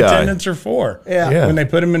bathroom guy. attendants are for. Yeah. When they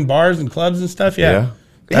put them in bars and clubs and stuff, Yeah.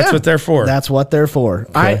 That's Yeah. what they're for. That's what they're for.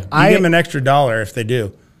 you give them an extra $1 if they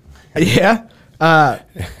do. Yeah.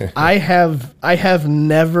 I have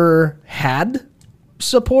never had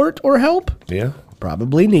support or help. Yeah.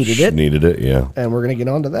 Probably needed it. Needed it. Yeah. And we're going to get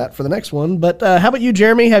on to that for the next one. But how about you,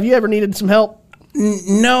 Jeremy? Have you ever needed some help?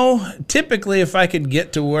 No. Typically, if I could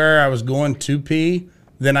get to where I was going to pee,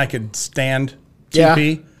 then I could stand to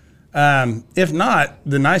pee. If not,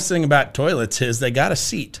 the nice thing about toilets is they got a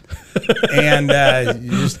seat. And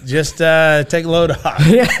you just take a load off.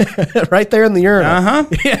 Yeah, right there in the urinal. Uh-huh.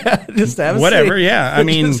 Yeah, just have a Whatever, seat. yeah. I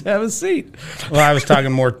mean, just have a seat. Well, I was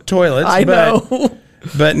talking more toilets. I know.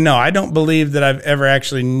 But no, I don't believe that I've ever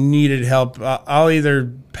actually needed help. I'll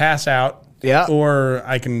either pass out, or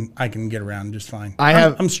I can get around just fine.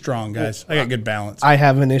 I'm strong, guys. I got good balance. I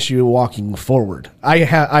have an issue walking forward.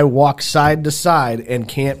 I walk side to side and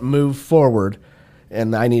can't move forward,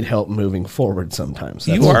 and I need help moving forward sometimes.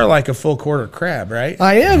 You are like a full quarter crab, right?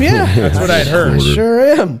 I am, yeah. That's what I'd heard. I sure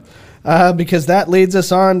am. Because that leads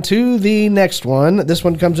us on to the next one. This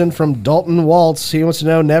one comes in from Dalton Waltz. He wants to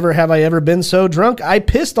know, never have I ever been so drunk I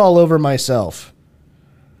pissed all over myself.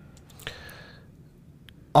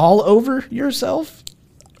 All over yourself?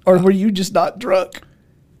 Or were you just not drunk?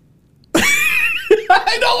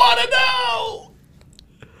 I don't want to know.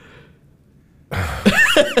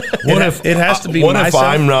 What if it has to be What myself? if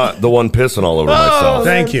I'm not the one pissing all over myself?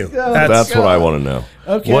 Thank you. That's what I want to know.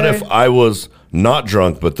 Okay. What if I was not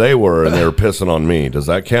drunk, but they were, and they were pissing on me? Does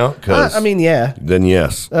that count? I mean, yeah. Then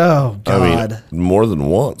yes. Oh, God. I mean, more than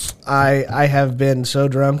once. I have been so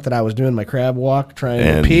drunk that I was doing my crab walk trying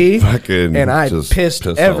And to pee, fucking and I just pissed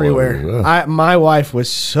pissed all everywhere. over. Ugh. My wife was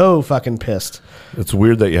so fucking pissed. It's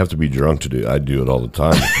weird that you have to be drunk to do it. I do it all the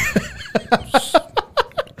time.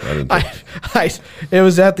 It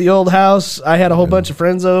was at the old house. I had a whole bunch of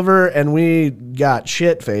friends over, and we got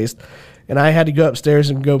shit-faced, and I had to go upstairs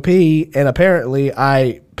and go pee, and apparently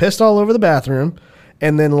I pissed all over the bathroom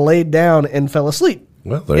and then laid down and fell asleep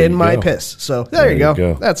in my piss. So there you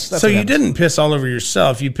go. That's so you didn't piss all over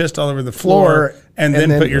yourself. You pissed all over the floor and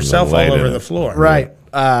then put yourself all over the floor. Right.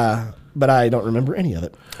 But I don't remember any of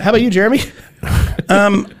it. How about you, Jeremy?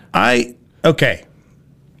 Okay.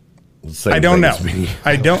 Same I don't thing know. as me.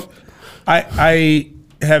 I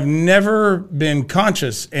have never been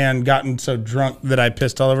conscious and gotten so drunk that I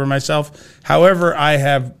pissed all over myself. However, I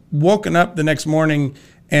have woken up the next morning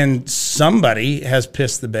and somebody has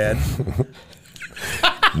pissed the bed.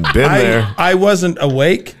 Been there. I wasn't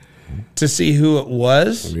awake to see who it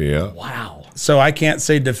was. Yeah. Wow. So I can't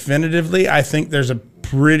say definitively. I think there's a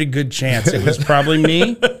pretty good chance it was probably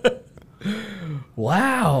me.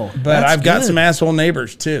 Wow. But I've got some asshole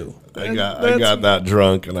neighbors too. I got that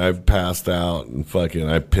drunk and I passed out and fucking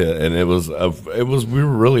I pit, and it was we were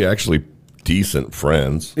really actually decent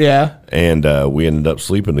friends. Yeah. And we ended up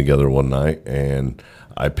sleeping together one night, and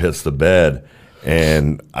I pissed the bed,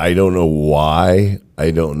 and I don't know why.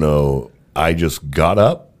 I don't know. I just got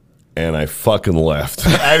up and I fucking left.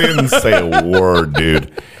 I didn't say a word,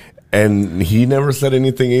 dude. And he never said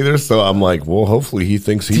anything either, so I'm like, well, hopefully he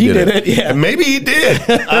thinks he did it. Yeah. And maybe he did.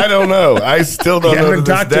 I don't know. I still don't know to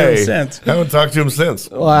this day. Haven't talked to him since.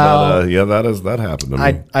 Wow. But, yeah, that happened to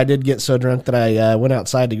me. I did get so drunk that I went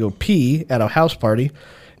outside to go pee at a house party,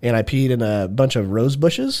 and I peed in a bunch of rose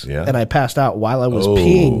bushes, and I passed out while I was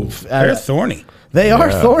peeing. They're thorny. They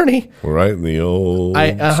are thorny. Right in the old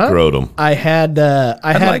scrotum. I'd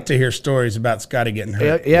like to hear stories about Scotty getting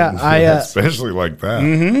hurt. Especially like that.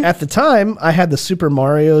 Mm-hmm. At the time, I had the Super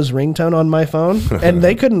Mario's ringtone on my phone, and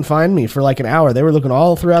they couldn't find me for like an hour. They were looking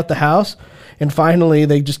all throughout the house, and finally,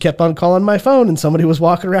 they just kept on calling my phone, and somebody was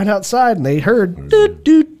walking around outside, and they heard doot,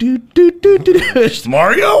 doot, doot, doot, doot, doot.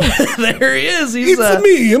 Mario? There he is. It's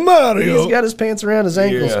me, Mario. He's got his pants around his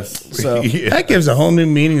ankles. Yes. So that gives a whole new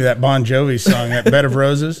meaning to that Bon Jovi song, that Bed of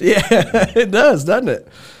Roses. Yeah, it does, doesn't it?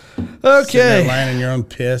 Okay. Sitting there lying in your own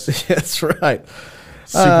piss. That's right.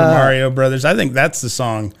 Super Mario Brothers. I think that's the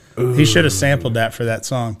song. He should have sampled that for that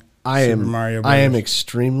song. Mario Brothers. I am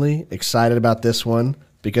extremely excited about this one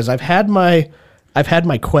because I've had my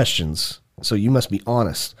questions, so you must be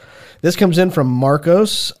honest. This comes in from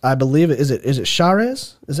Marcos. I believe is it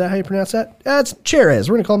Charez? Is that how you pronounce that? It's Cherez.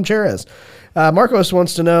 We're gonna call him Cherez. Marcos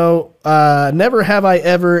wants to know, never have I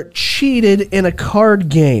ever cheated in a card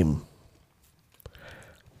game.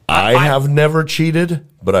 I have never cheated,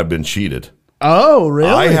 but I've been cheated. Oh,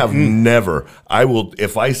 really? I have never. I will,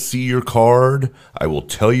 if I see your card, I will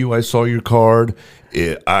tell you I saw your card.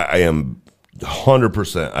 I am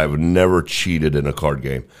 100%. I've never cheated in a card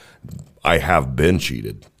game. I have been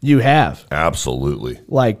cheated. You have? Absolutely.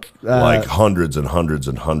 Like hundreds and hundreds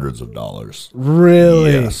and hundreds of dollars.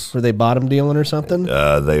 Really? Yes. Were they bottom dealing or something?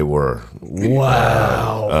 They were.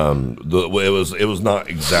 Wow. It was not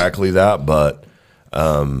exactly that, but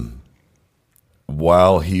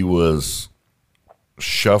while he was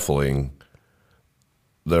shuffling,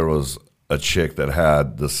 there was a chick that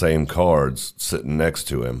had the same cards sitting next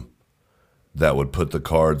to him that would put the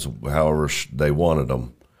cards however they wanted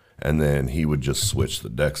them, and then he would just switch the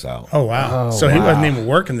decks out. Oh, wow. So he wasn't even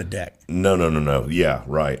working the deck. No. Yeah,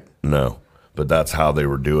 right. No. But that's how they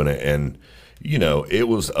were doing it. And, it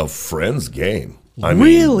was a friend's game. I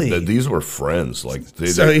mean, these were friends. Like,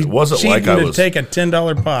 it wasn't like I was take a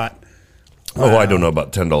 $10 pot. Oh, I don't know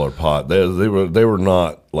about $10 pot. They were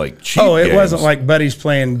not like cheap. Oh, it games. wasn't like buddies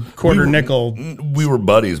playing nickel. We were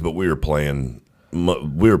buddies, but we were playing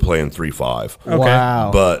 3-5. Okay.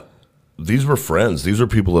 Wow. But these were friends. These are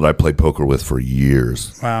people that I played poker with for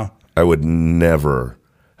years. Wow. I would never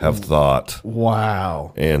have thought.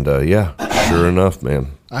 Wow. And sure enough,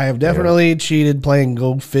 man. I have definitely cheated playing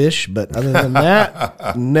Goldfish, but other than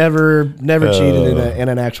that, never cheated in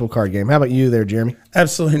an actual card game. How about you there, Jeremy?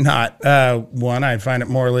 Absolutely not. One, I find it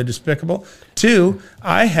morally despicable. Two,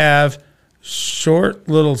 I have short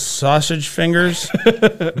little sausage fingers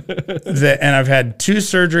and I've had 2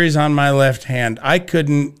 surgeries on my left hand. I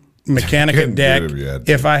couldn't mechanic a deck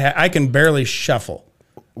if I can barely shuffle,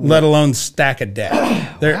 let alone stack a deck.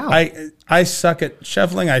 Wow. I suck at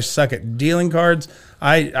shuffling. I suck at dealing cards.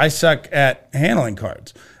 I suck at handling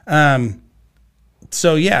cards.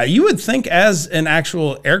 So yeah, you would think as an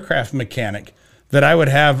actual aircraft mechanic that I would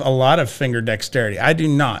have a lot of finger dexterity. I do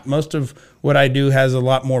not. Most of what I do has a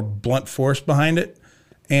lot more blunt force behind it.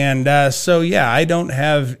 And so, yeah, I don't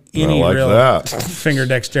have any real finger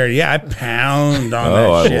dexterity. Yeah, I pound on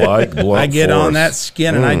that shit. I get force on that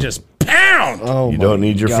skin and I just pound. Oh, you don't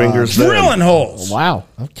need your fingers then. Drilling holes. Wow.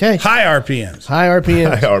 Okay. High RPMs. High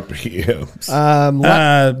RPMs. High RPMs.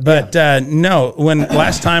 No, when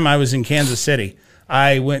last time I was in Kansas City,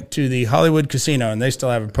 I went to the Hollywood Casino, and they still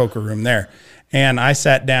have a poker room there. And I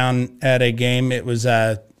sat down at a game. It was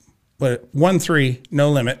 1-3,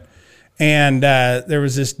 no limit. And there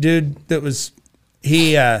was this dude that was,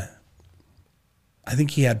 I think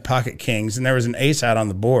he had pocket kings, and there was an ace out on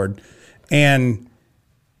the board. And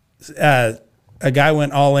a guy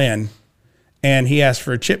went all in, and he asked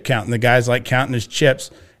for a chip count. And the guy's like counting his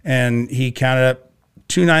chips, and he counted up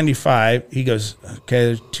 295. He goes, okay,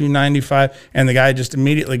 there's 295. And the guy just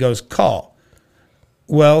immediately goes, call.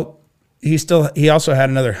 Well, he also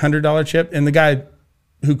had another $100 chip, and the guy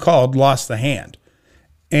who called lost the hand.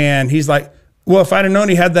 And he's like, well, if I'd have known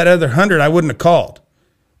he had that other 100, I wouldn't have called.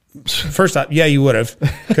 First off, yeah, you would have,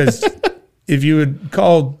 because if you had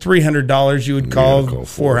called $300, you would call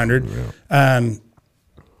 $400. Yeah.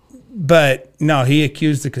 But no, he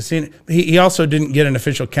accused the casino. He also didn't get an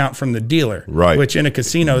official count from the dealer, right? Which in a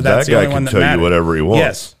casino, that's the only one that matters. That guy can tell you whatever he wants.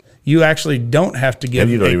 Yes, you actually don't have to give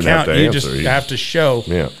a count. You just have to show.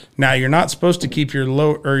 Yeah. Now you're not supposed to keep your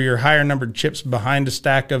low or your higher numbered chips behind a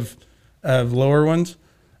stack of lower ones.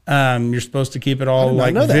 You're supposed to keep it all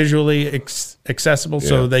like visually accessible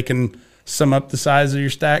so they can sum up the size of your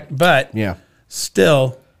stack. But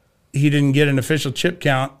still, he didn't get an official chip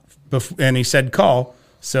count, and he said call.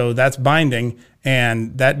 So that's binding,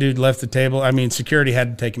 and that dude left the table. I mean, security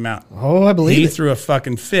had to take him out. Oh, I believe he threw a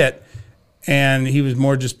fucking fit, and he was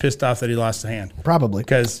more just pissed off that he lost the hand. Probably.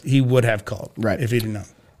 Because he would have called if he didn't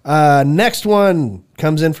know. Next one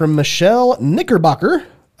comes in from Michelle Knickerbocker.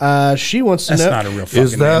 She wants to know. That's not a real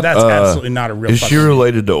fucking name. That's absolutely not a real fucking name. Is she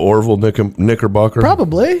related to Orville Knickerbocker?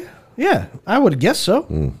 Probably. Yeah, I would guess so.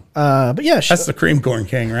 But yeah. That's the cream corn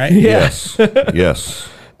king, right? Yeah. Yes. Yes.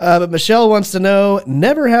 But Michelle wants to know,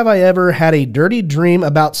 never have I ever had a dirty dream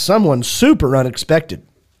about someone super unexpected.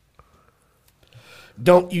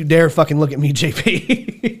 Don't you dare fucking look at me,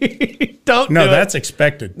 JP. Don't. No, that's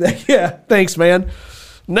expected. Yeah, thanks, man.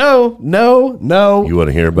 No. You want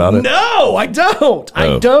to hear about it? No, I don't.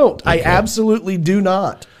 I don't. Okay. I absolutely do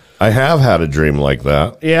not. I have had a dream like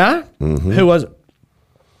that. Yeah? Mm-hmm. Who was it?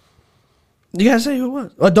 You gotta say who it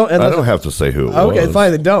was. I don't have to say who it was. Okay, fine,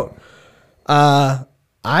 then don't.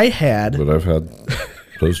 I had. But I've had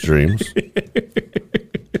those dreams.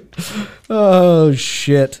 Oh,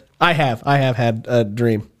 shit. I have had a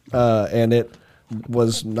dream, and it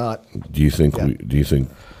was not. Do you think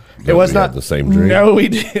it was not the same dream? No, we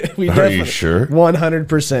did. Are you sure?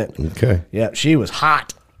 100%. Okay. Yeah, she was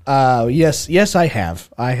hot. Yes, I have.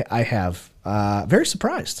 I have. Very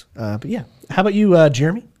surprised. But yeah. How about you,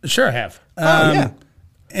 Jeremy? Sure, I have. Yeah.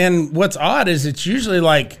 And what's odd is it's usually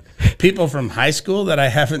like people from high school that I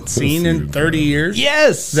haven't seen in 30 years.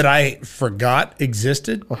 Yes. That I forgot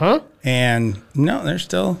existed. And no, they're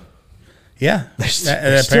still. Yeah.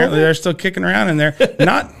 Apparently they're still kicking around in there.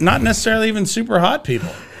 Not necessarily even super hot people.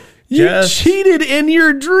 You cheated in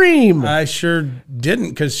your dream. I sure didn't,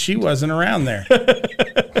 because she wasn't around there.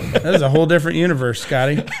 That was a whole different universe,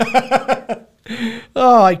 Scotty.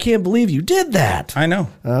 Oh, I can't believe you did that. I know.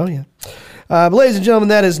 Oh, yeah. But ladies and gentlemen,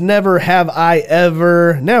 that is Never Have I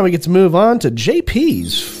Ever. Now we get to move on to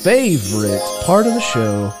JP's favorite part of the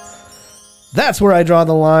show. That's where I draw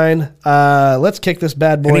the line. Let's kick this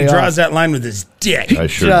bad boy off. And he draws that line with his dick. I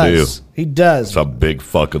sure do. He does. It's a big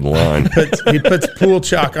fucking line. He puts pool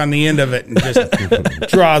chalk on the end of it and just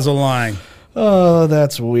draws a line. Oh,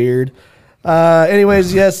 that's weird.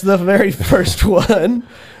 Anyways, yes, the very first one.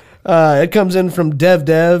 It comes in from Dev.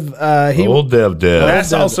 Old Dev.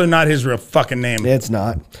 That's also not his real fucking name. It's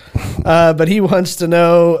not. But he wants to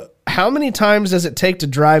know, how many times does it take to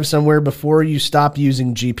drive somewhere before you stop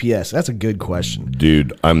using GPS? That's a good question.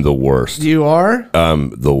 Dude, I'm the worst. You are?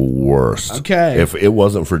 I'm the worst. Okay. If it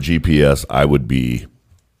wasn't for GPS, I would be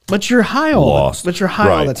But you're high lost. But you're high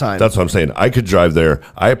all the time. That's what I'm saying. I could drive there.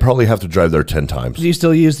 I probably have to drive there 10 times. Do you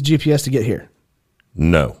still use the GPS to get here?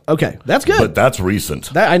 No. Okay, that's good. But that's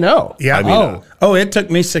recent. I know. Yeah. I mean, it took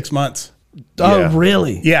me 6 months. Oh, yeah.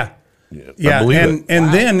 really? Yeah. I believe it.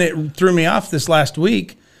 And then it threw me off this last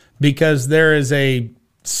week because there is a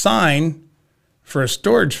sign for a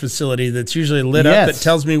storage facility that's usually lit up that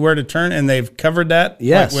tells me where to turn, and they've covered that.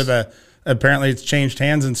 Yes. Like apparently it's changed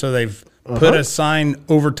hands, and so they've put a sign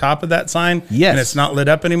over top of that sign. Yes. And it's not lit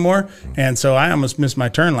up anymore. And so I almost missed my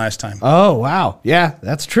turn last time. Oh, wow. Yeah,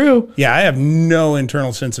 that's true. Yeah, I have no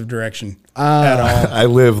internal sense of direction at all. I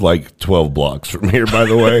live like 12 blocks from here, by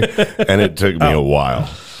the way, and it took me a while.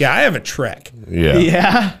 Yeah, I have a trek. Yeah.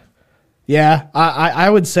 Yeah. Yeah. I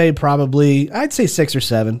would say probably, I'd say 6 or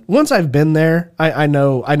 7. Once I've been there, I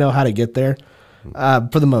know how to get there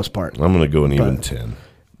for the most part. I'm going to go an even 10.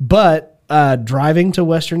 But driving to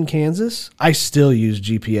Western Kansas, I still use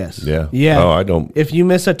GPS. Yeah. Yeah. Oh, I don't. If you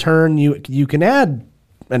miss a turn, you can add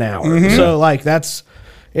an hour. Mm-hmm. So like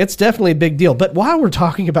it's definitely a big deal. But while we're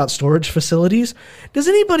talking about storage facilities, does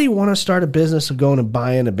anybody want to start a business of going and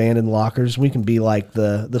buying abandoned lockers? We can be like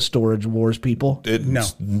the storage wars people. No.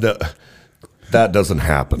 That doesn't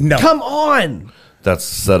happen. No. Come on. That's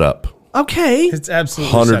set up. Okay. It's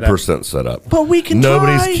absolutely 100% set up. But we can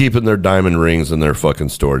Nobody's try. keeping their diamond rings in their fucking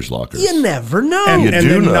storage lockers. You never know. And You do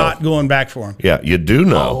then know. not going back for them. Yeah, you do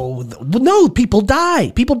know. Oh, no, people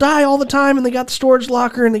die. People die all the time, and they got the storage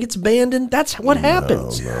locker, and it gets abandoned. That's what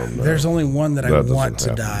happens. There's only one that I That want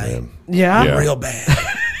doesn't to happen, die. man. Yeah? Yeah. Real bad.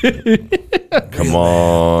 Come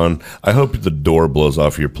on. I hope the door blows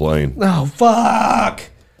off your plane. Oh, fuck.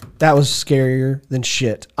 That was scarier than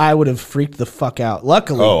shit. I would have freaked the fuck out.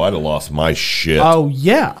 Luckily. Oh, I'd have lost my shit. Oh,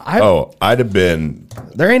 yeah. I'd have been...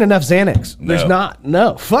 There ain't enough Xanax. No. There's not.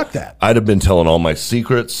 No, fuck that. I'd have been telling all my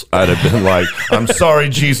secrets. I'd have been like, I'm sorry,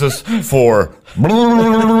 Jesus, for...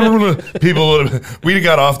 People would have... We'd have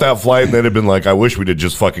got off that flight and they'd have been like, I wish we'd have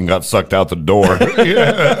just fucking got sucked out the door.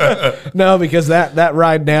 No, because that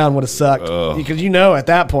ride down would have sucked. Because you know at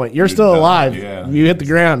that point, you're still alive. Yeah. You hit the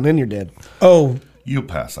ground and then you're dead. Oh, You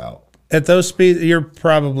pass out. at those speeds, you're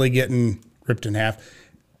probably getting ripped in half.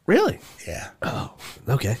 Really? Yeah. Oh,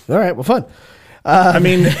 okay. All right. Well, fun. I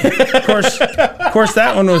mean, of course,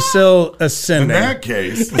 that one was still ascending. In that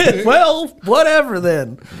case. Well, whatever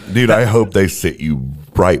then. Dude, I hope they sit you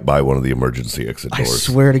right by one of the emergency exit I doors.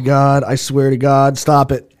 swear to God.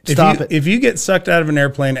 Stop it. Stop it. If you get sucked out of an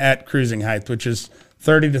airplane at cruising height, which is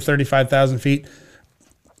 30 to 35,000 feet,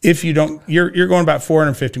 if you don't, you're going about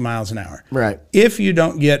 450 miles an hour. Right. If you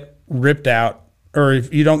don't get ripped out, or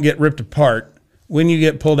if you don't get ripped apart, when you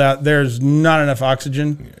get pulled out, there's not enough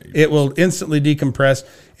oxygen. It will instantly decompress.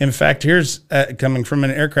 In fact, here's coming from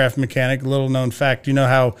an aircraft mechanic, a little known fact. You know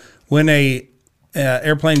how when a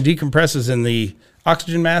airplane decompresses and the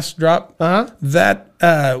oxygen masks drop,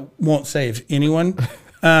 that won't save anyone.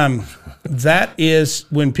 That is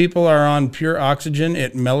when people are on pure oxygen,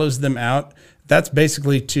 it mellows them out. That's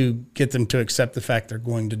basically to get them to accept the fact they're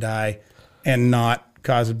going to die and not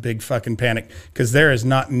cause a big fucking panic, because there is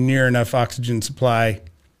not near enough oxygen supply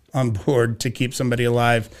on board to keep somebody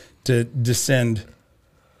alive to descend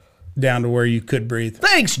down to where you could breathe.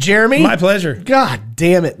 Thanks, Jeremy. My pleasure. God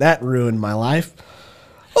damn it. That ruined my life.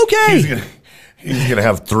 Okay. He's gonna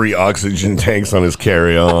have 3 oxygen tanks on his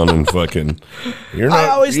carry-on and fucking. I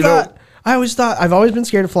always thought I've always been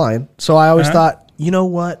scared of flying, so I always thought, you know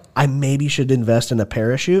what? I maybe should invest in a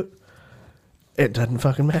parachute. It doesn't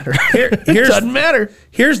fucking matter. It doesn't matter.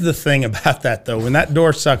 Here's the thing about that, though. When that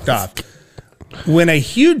door sucked off, when a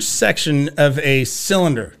huge section of a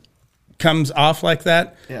cylinder comes off like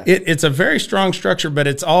that, it's a very strong structure, but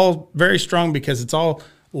it's all very strong because it's all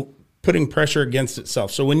putting pressure against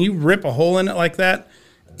itself. So when you rip a hole in it like that,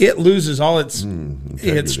 it loses all its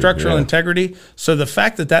structural integrity. So the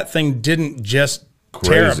fact that thing didn't just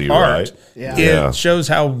tear apart, right? It shows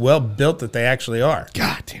how well built that they actually are.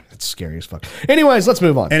 God damn, that's scary as fuck. Anyways, let's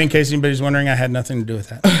move on. And in case anybody's wondering, I had nothing to do with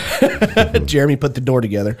that. Jeremy put the door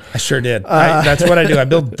together. I sure did. That's what I do. I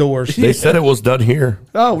build doors. They said it was done here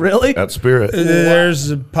Oh, really? at Spirit. There's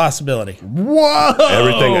a possibility. Whoa.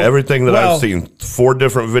 Everything that Well- I've seen, 4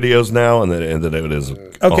 different videos now, and that it is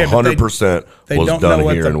Okay, but 100% they was don't know done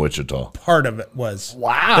what here the- in Wichita. Part of it was.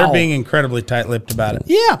 Wow. They're being incredibly tight-lipped about it.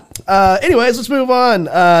 Yeah. Anyways, let's move on.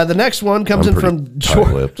 The next one comes I'm in from pretty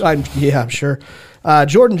tight-lipped. I'm sure.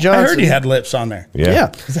 Jordan Johnson. I heard you had lips on there.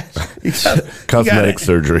 Yeah. Cosmetic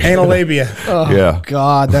surgery. Anal labia. Yeah.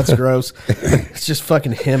 God, that's gross. It's just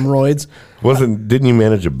fucking hemorrhoids. Didn't you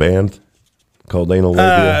manage a band called Anal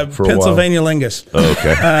Labia for a while? Pennsylvania Lingus. Oh,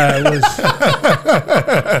 okay.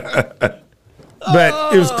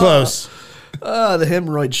 But it was close. The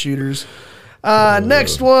hemorrhoid shooters.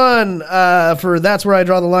 Next one for That's Where I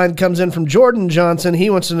Draw the Line comes in from Jordan Johnson. He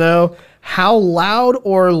wants to know, how loud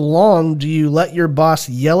or long do you let your boss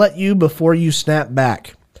yell at you before you snap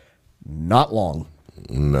back? Not long.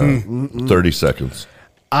 No. 30 seconds.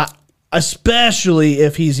 Especially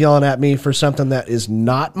if he's yelling at me for something that is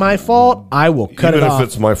not my fault, I will cut Even it if off.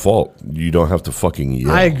 it's my fault, you don't have to fucking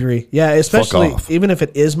yell. I agree. Yeah, especially off. even if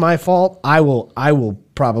it is my fault, I will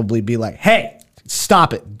probably be like, "Hey,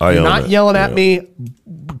 stop it! I You're own not it. yelling at Yeah. me.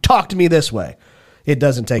 Talk to me this way." It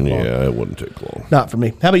doesn't take long. Yeah, it wouldn't take long. Not for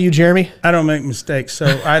me. How about you, Jeremy? I don't make mistakes,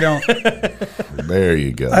 so I don't. There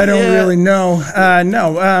you go. I don't really know.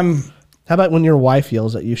 No. How about when your wife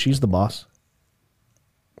yells at you? She's the boss.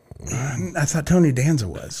 I thought Tony Danza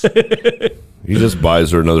was. He just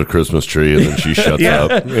buys her another Christmas tree and then she shuts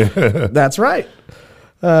up. That's right.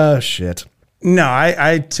 Oh, shit. No,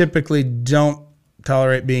 I typically don't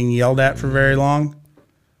tolerate being yelled at for very long.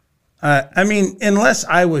 I mean, unless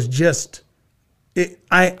I was just,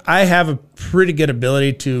 I have a pretty good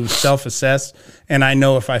ability to self-assess, and I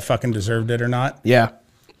know if I fucking deserved it or not. Yeah.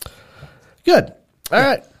 Good. All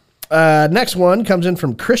right. Next one comes in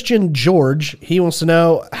from Christian George. He wants to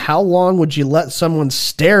know, how long would you let someone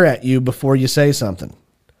stare at you before you say something?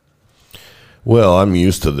 Well, I'm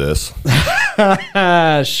used to this,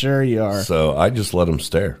 Sure you are. so I just let them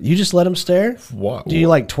stare. You just let them stare? What? Do you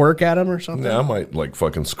like twerk at them or something? I might like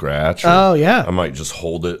fucking scratch. Oh, yeah. I might just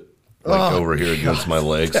hold it like over here against my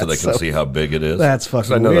leg so they can see how big it is. That's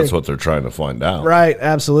fucking I know weird. that's what they're trying to find out. Right,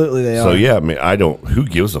 absolutely they are. So yeah, I mean, who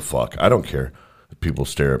gives a fuck? I don't care if people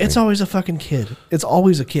stare at me. It's always a fucking kid. It's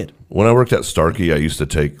always a kid. When I worked at Starkey, I used to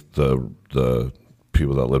take the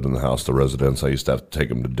people that lived in the house, the residents, I used to have to take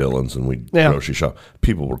them to Dillon's and we'd grocery shop.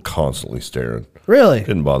 People were constantly staring. Really?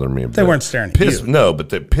 Didn't bother me a bit. They weren't staring at you. No, but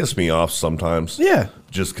they pissed me off sometimes. Yeah.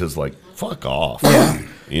 Just because, like, fuck off. Yeah.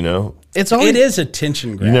 You know? It's always, It is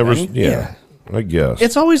attention grabbing. You never, yeah. I guess.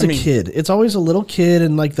 It's always a kid. It's always a little kid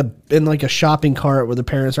in like a shopping cart where the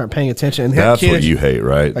parents aren't paying attention. And That's what you hate,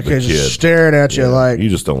 right? That kid's just staring at you like. You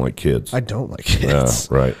just don't like kids. I don't like kids.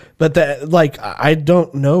 Yeah, right. But I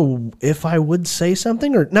don't know if I would say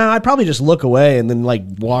something or no. I'd probably just look away and then like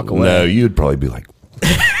walk away. No, you'd probably be like,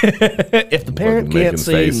 if the parent making can't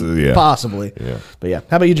see, faces, yeah. possibly. Yeah. But yeah,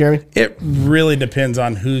 how about you, Jeremy? It really depends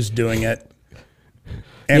on who's doing it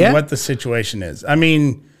and what the situation is. I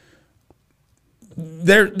mean,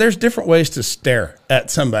 there's different ways to stare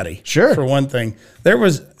at somebody. Sure. For one thing, there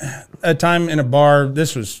was a time in a bar.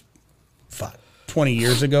 This was 20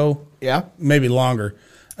 years ago. Yeah. Maybe longer.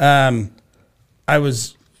 I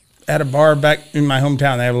was at a bar back in my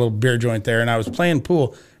hometown. They have a little beer joint there, and I was playing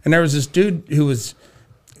pool. And there was this dude who was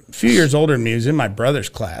a few years older than me. He was in my brother's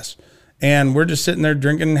class. And we're just sitting there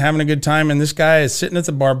drinking, having a good time. And this guy is sitting at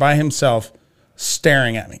the bar by himself,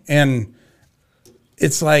 staring at me. And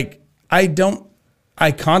it's like, I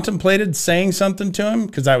contemplated saying something to him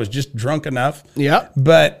because I was just drunk enough. Yeah.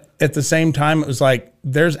 But at the same time, it was like,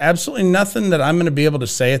 there's absolutely nothing that I'm going to be able to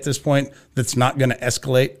say at this point that's not going to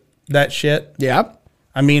escalate that shit. Yeah.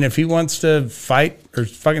 I mean, if he wants to fight or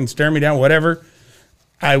fucking stare me down, whatever,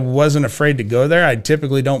 I wasn't afraid to go there. I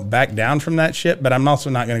typically don't back down from that shit, but I'm also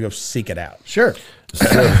not going to go seek it out. Sure.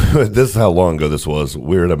 So, this is how long ago this was.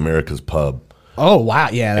 We were at America's Pub. Oh wow,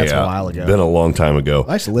 yeah, that's a while ago. Been a long time ago.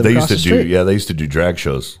 I used to live across the street. They used to do drag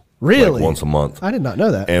shows. Really? Like once a month. I did not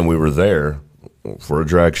know that. And we were there for a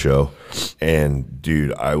drag show, and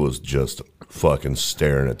dude, I was just fucking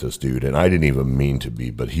staring at this dude, and I didn't even mean to be,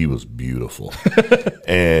 but he was beautiful.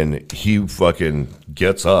 And he fucking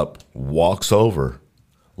gets up, walks over,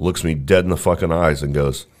 looks me dead in the fucking eyes, and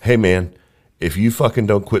goes, "Hey man, if you fucking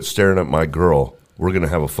don't quit staring at my girl, we're gonna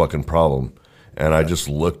have a fucking problem." And I just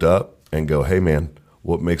looked up and go, "Hey man,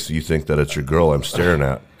 what makes you think that it's your girl I'm staring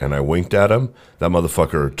at?" And I winked at him. That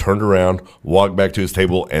motherfucker turned around, walked back to his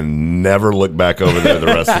table, and never looked back over there the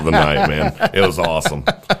rest of the night, man. It was awesome.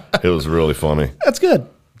 It was really funny. That's good.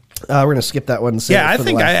 We're going to skip that one. And save Yeah, it I for the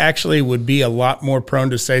think last. I actually would be a lot more prone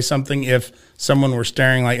to say something if someone were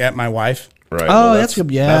staring like at my wife. Right. Oh, that's good.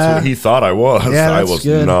 Yeah. That's what he thought I was. Yeah, I that's was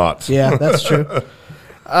good. not. Yeah, that's true.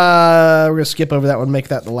 We're going to skip over that one, make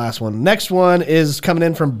that the last one. Next one is coming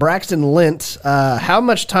in from Braxton Lint. How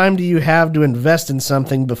much time do you have to invest in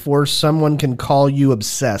something before someone can call you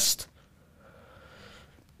obsessed?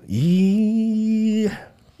 It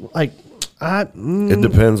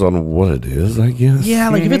depends on what it is, I guess. Yeah,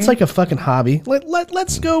 like if it's like a fucking hobby.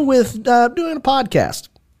 Let's go with doing a podcast.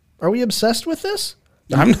 Are we obsessed with this?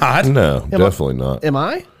 I'm not. No, definitely not. Am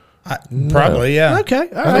I? Probably, yeah. Okay,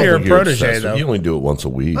 all I right. don't You're a think protege, obsessed. though. You only do it once a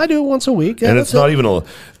week. I do it once a week. Yeah, and that's it's not it. even a...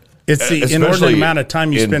 It's the Especially inordinate amount of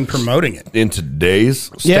time you spend promoting it. In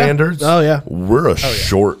today's Yeah. standards, Oh, yeah. we're a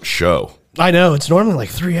short show. I know. It's normally like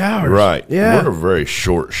 3 hours. Right. Yeah. We're a very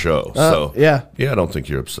short show. So, yeah. I don't think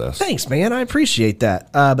you're obsessed. Thanks, man. I appreciate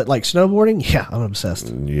that. But like snowboarding, yeah, I'm obsessed.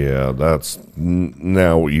 Yeah, that's...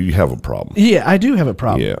 Now you have a problem. Yeah, I do have a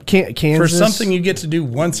problem. Yeah. Kansas. For something you get to do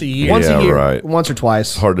once a year. once Yeah, a year. right. Once or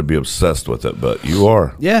twice. It's hard to be obsessed with it, but you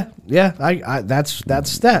are. Yeah. I that's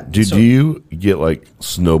that. Do So you get like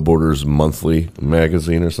Snowboarders Monthly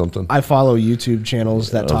magazine or something? I follow YouTube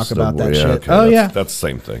channels that talk about that shit. Okay, Oh, yeah. That's the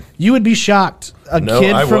same thing. You would be shocked. I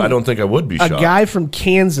don't think I would be A shocked. guy from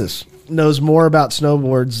Kansas knows more about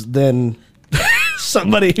snowboards than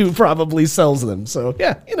somebody who probably sells them. So,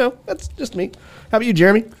 yeah, that's just me. How about you,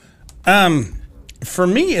 Jeremy? For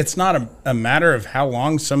me, it's not a matter of how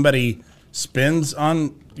long somebody spends on,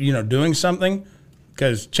 doing something,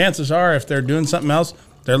 because chances are if they're doing something else,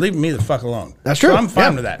 they're leaving me the fuck alone. That's true. So I'm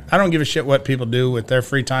fine Yeah. with that. I don't give a shit what people do with their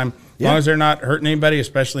free time. As long as they're not hurting anybody,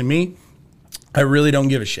 especially me, I really don't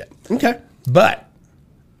give a shit. Okay. But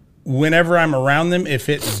whenever I'm around them, if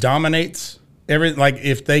it dominates everything, like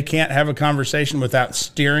if they can't have a conversation without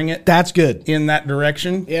steering it That's good. in that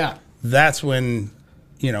direction, Yeah. that's when,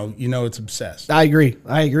 it's obsessed. I agree.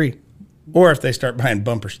 Or if they start buying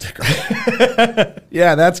bumper stickers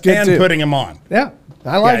Yeah, that's good and too. putting them on. Yeah,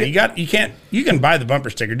 I like it. You can buy the bumper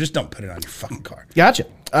sticker, just don't put it on your fucking car. Gotcha.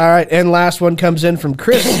 All right, and last one comes in from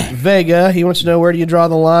Chris Vega. He wants to know, where do you draw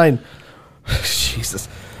the line? Jesus.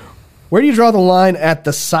 Where do you draw the line at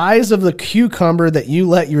the size of the cucumber that you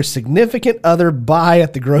let your significant other buy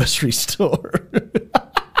at the grocery store?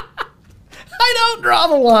 I don't draw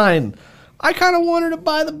the line. I kind of want her to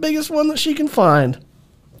buy the biggest one that she can find.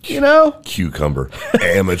 You know? Cucumber.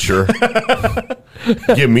 Amateur.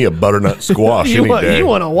 Give me a butternut squash any day. You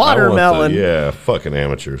want a watermelon. Yeah, fucking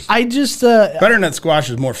amateurs. I just... butternut squash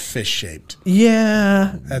is more fish-shaped.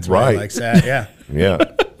 Yeah. That's why I like that, yeah. Yeah.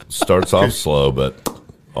 Starts off slow, but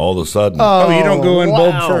all of a sudden... Oh, you don't go in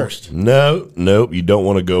bulb first. Nope. You don't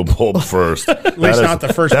want to go bulb first. At least not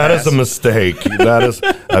the first That pass. is a mistake.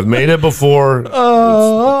 I've made it before.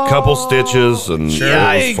 A couple stitches, and it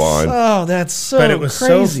was fine. Oh, that's so But it was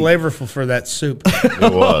crazy. so flavorful for that soup.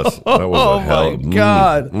 It was. That was Oh, a hell. my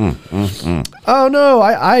God. Oh, no.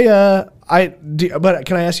 But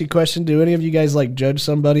can I ask you a question? Do any of you guys, like, judge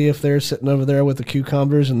somebody if they're sitting over there with the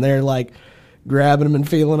cucumbers and they're, like, grabbing them and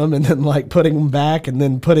feeling them and then, like, putting them back and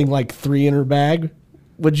then putting, like, 3 in her bag?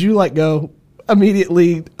 Would you, like, go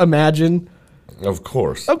immediately imagine? Of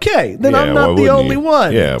course. Okay, then Yeah, I'm why not the wouldn't only you?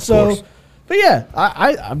 one. Yeah, of course. But yeah,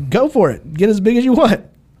 I go for it. Get as big as you want.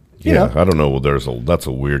 You know. I don't know. That's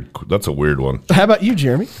a weird one. How about you,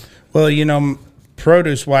 Jeremy? Well, you know,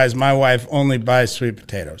 produce-wise, my wife only buys sweet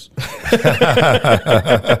potatoes. That's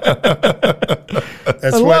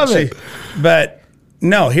love what it. But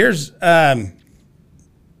no, here's I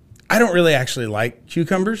don't really actually like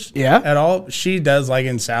cucumbers at all. She does, like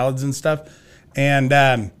in salads and stuff.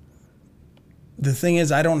 And the thing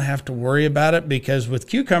is, I don't have to worry about it because with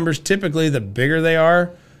cucumbers, typically the bigger they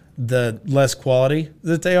are, the less quality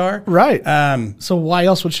that they are. Right. So why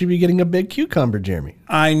else would she be getting a big cucumber, Jeremy?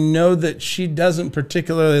 I know that she doesn't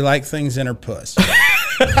particularly like things in her puss.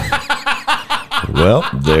 Well,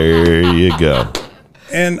 there you go.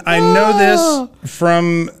 And I know this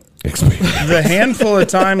from the handful of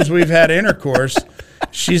times we've had intercourse.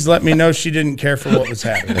 She's let me know she didn't care for what was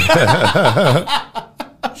happening.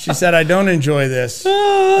 She said, I don't enjoy this.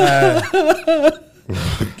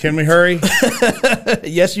 Can we hurry?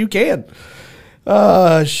 Yes, you can.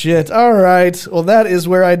 Oh, shit. All right. Well, that is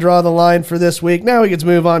where I draw the line for this week. Now we get to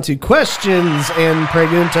move on to questions and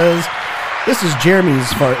preguntas. This is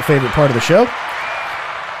Jeremy's favorite part of the show.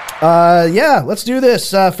 Yeah, let's do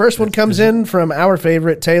this. First one comes in from our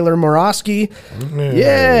favorite Taylor Morosky.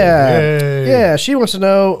 Yeah. She wants to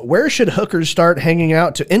know, where should hookers start hanging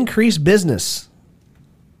out to increase business?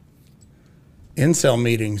 Incel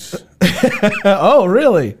meetings. Oh,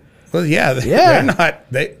 really? Well, yeah. They're not.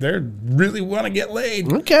 They really want to get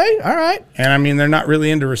laid. Okay, all right. And I mean, they're not really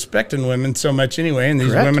into respecting women so much anyway. And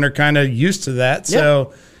these women are kind of used to that.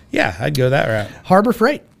 So, yeah, I'd go that route. Harbor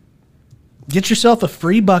Freight. Get yourself a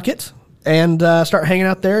free bucket and start hanging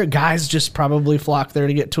out there. Guys just probably flock there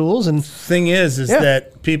to get tools. And thing is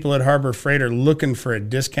that people at Harbor Freight are looking for a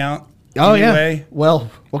discount. Oh, anyway. Yeah. Well,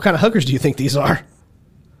 what kind of hookers do you think these are?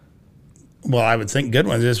 Well, I would think good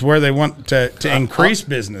ones. It's where they want to increase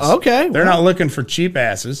business. Okay. They're not looking for cheap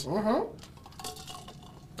asses.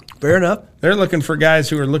 Fair enough. They're looking for guys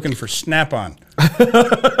who are looking for Snap-on.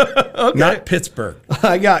 Not Pittsburgh.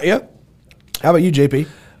 I got you. How about you, JP?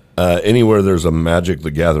 Anywhere there's a Magic the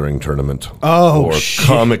Gathering tournament. Oh, or shit.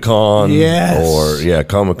 Comic-Con. Yes. Or,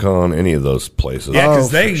 Comic-Con, any of those places. Yeah, because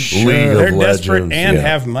they're League of desperate Legends, and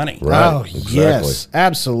have money. Right, Oh, exactly. yes.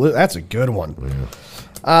 Absolutely. That's a good one.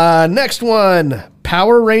 Yeah. Next one.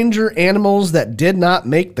 Power Ranger animals that did not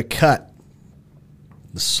make the cut.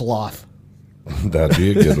 The sloth. That'd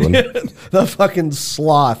be a good one. The fucking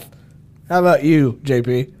sloth. How about you,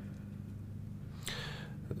 JP?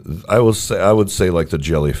 I would say like the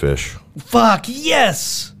jellyfish. Fuck,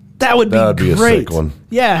 yes. That'd be great. a sick one.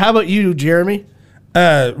 Yeah, how about you, Jeremy?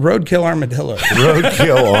 Roadkill armadillo.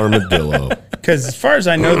 Roadkill armadillo. Because as far as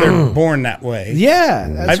I know, they're born that way. Yeah,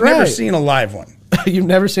 that's I've right. never seen a live one. You've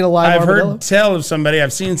never seen a live I've armadillo? heard tell of somebody.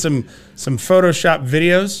 I've seen some Photoshop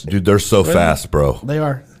videos. Dude, they're so fast, bro. They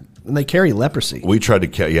are. And they carry leprosy. We tried to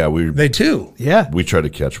catch. They too. Yeah. We tried to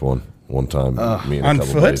catch one time. Me and a on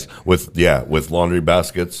couple foot? buddies. with laundry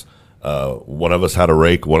baskets. One of us had a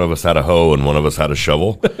rake, one of us had a hoe, and one of us had a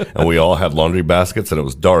shovel, and we all had laundry baskets. And it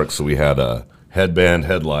was dark, so we had headband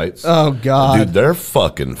headlights. Oh God, dude, they're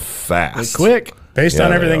fucking fast, they're quick. Based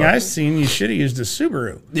on everything I've seen, you should have used a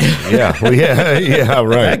Subaru. Yeah,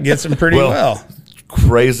 right. That gets them pretty well.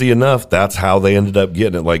 Crazy enough, that's how they ended up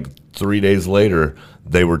getting it. Like 3 days later,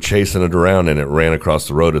 they were chasing it around, and it ran across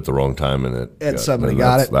the road at the wrong time, and somebody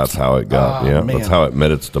got it. That's how it got. Oh, man. That's how it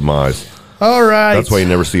met its demise. All right. That's why you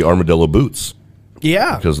never see armadillo boots.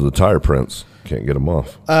 Yeah. Because of the tire prints. Can't get them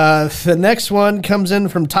off. The next one comes in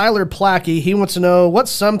from Tyler Plackey. He wants to know,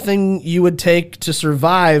 what's something you would take to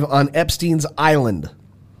survive on Epstein's island?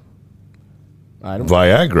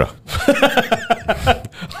 Viagra.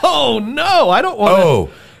 Oh, no, I don't want to. Oh,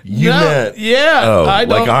 you meant. Yeah. Oh, I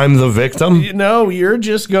don't, like I'm the victim? No, you're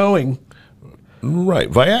just going. Right,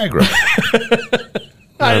 Viagra.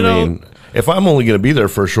 I mean, if I'm only going to be there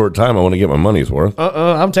for a short time, I want to get my money's worth.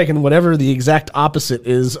 I'm taking whatever the exact opposite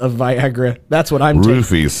is of Viagra. That's what I'm taking.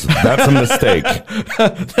 Roofies. That's a mistake.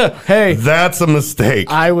 Hey, that's a mistake.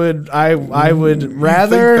 I would rather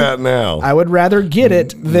think that now. I would rather get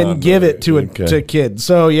it than give it to a kid.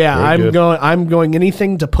 So yeah, I'm going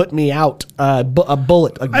anything to put me out. A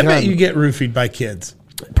bullet. A gun. I bet you get roofied by kids.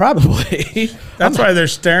 Probably. That's why they're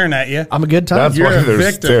staring at you. I'm a good time. That's You're why a they're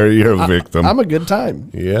victim. staring. You're a victim. I'm a good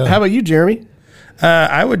time. Yeah. How about you, Jeremy?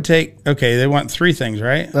 I would take. Okay, they want 3 things,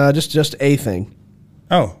 right? Just a thing.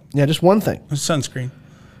 Oh, Yeah, just one thing. sunscreen.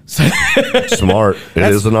 Smart. It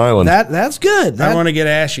is an island. That's good. I want to get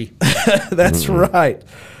ashy. That's right.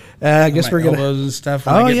 I guess My we're gonna. elbows and stuff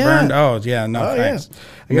when I get burned. Oh yeah, no thanks.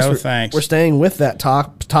 I guess No we're, thanks. We're staying with that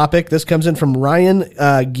topic. This comes in from Ryan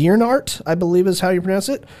Giernart, I believe is how you pronounce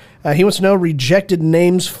it. He wants to know rejected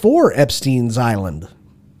names for Epstein's Island.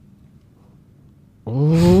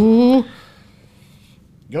 Ooh.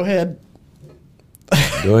 Go ahead.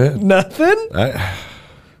 Go ahead. Nothing?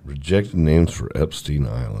 Rejected names for Epstein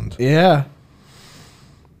Island. Yeah.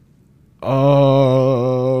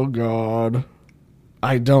 Oh, God.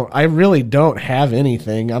 I really don't have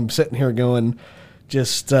anything. I'm sitting here going,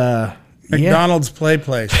 just, McDonald's Play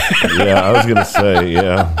Place. Yeah, I was going to say,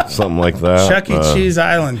 yeah, something like that. Chuck E. Cheese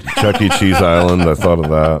Island. Chuck E. Cheese Island. I thought of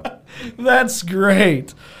that. That's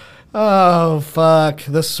great. Oh, fuck.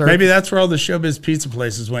 The circus. Maybe that's where all the Showbiz pizza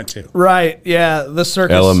places went to. Right. Yeah. The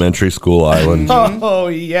circus. Elementary School Island. Oh,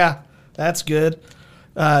 yeah. That's good.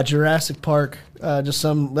 Jurassic Park. That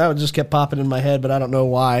just kept popping in my head, but I don't know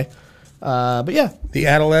why. But yeah. The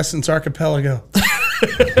Adolescence Archipelago.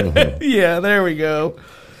 Yeah, there we go.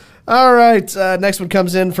 All right. Next one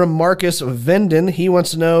comes in from Marcus Venden. He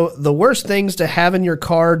wants to know the worst things to have in your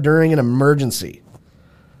car during an emergency.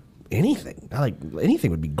 Anything.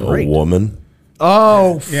 Anything would be great. A woman.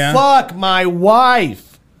 Oh, Yeah. fuck my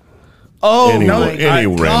wife. Oh, Any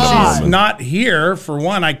random God. She's woman. not here. For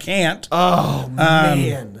one, I can't. Oh,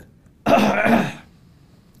 man.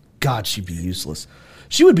 God, she'd be useless.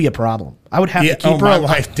 She would be a problem. I would have to keep her my alive.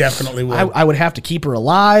 wife definitely would. I would have to keep her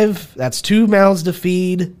alive. That's 2 mouths to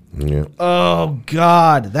feed. Yeah. Oh,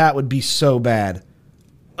 God. That would be so bad.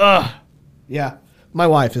 Ugh. Yeah. My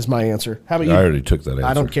wife is my answer. How about you? I already took that answer.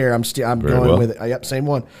 I don't care. I'm Very going well. with it. Yep, same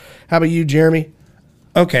one. How about you, Jeremy?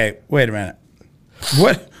 Okay, wait a minute.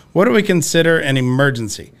 What do we consider an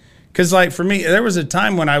emergency? Because, like, for me, there was a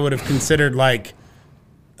time when I would have considered, like,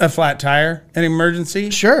 a flat tire an emergency.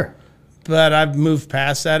 Sure. But I've moved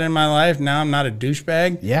past that in my life. Now I'm not a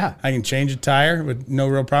douchebag. Yeah. I can change a tire with no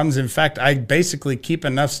real problems. In fact, I basically keep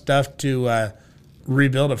enough stuff to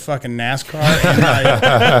rebuild a fucking NASCAR in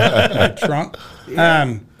my trunk.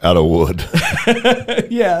 Out of wood.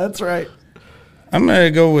 Yeah, that's right. I'm going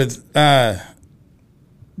to go with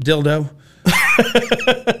dildo.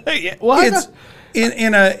 Yeah, well, It's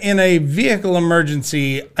in a vehicle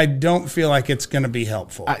emergency. I don't feel like it's going to be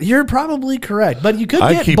helpful. you're probably correct, but you could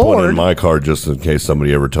I get keep bored. one in my car just in case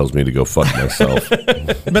somebody ever tells me to go fuck myself.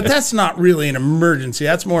 But that's not really an emergency.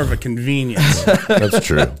 That's more of a convenience. That's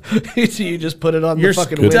true. So you just put it on You're the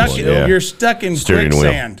fucking stuck. point, windshield. yeah. You're stuck in Steering wheel.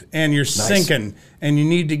 quicksand and you're sinking, and you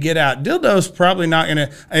need to get out. Dildo's probably not going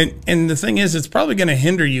to. And the thing is, it's probably going to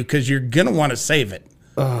hinder you because you're going to want to save it,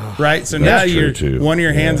 right? So now That's true, you're too. one of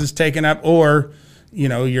your hands Yeah. is taken up, or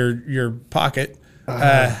your pocket,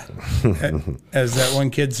 as that one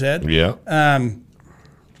kid said. Yeah.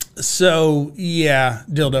 So yeah,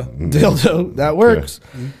 dildo. Dildo. That works.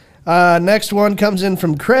 Next one comes in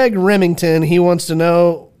from Craig Remington. He wants to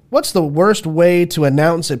know, what's the worst way to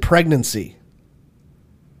announce a pregnancy?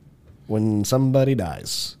 When somebody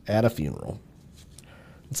dies at a funeral.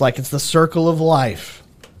 It's like it's the circle of life.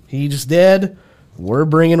 He's dead. We're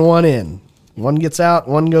bringing one in. One gets out,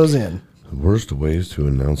 one goes in. Worst ways to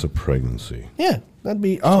announce a pregnancy. Yeah, that'd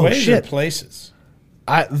be, oh, Ways or shit. places.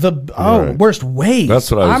 Right. Worst ways.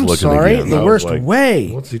 That's what I was I'm looking sorry, again. the I was worst like,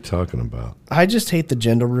 way. What's he talking about? I just hate the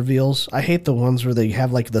gender reveals. I hate the ones where they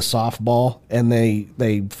have like the softball and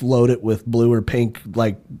they float it with blue or pink,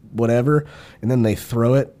 like whatever, and then they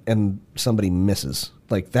throw it and somebody misses.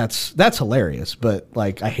 Like that's hilarious, but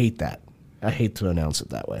like I hate that. I hate to announce it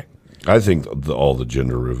that way. I think all the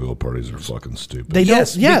gender reveal parties are fucking stupid. They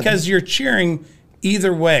Yes, don't. Yeah, because you're cheering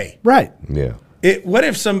either way. right. yeah. What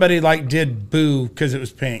if somebody like did boo because it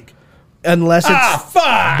was pink? Unless it's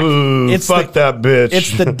fuck. Boo, fuck that bitch.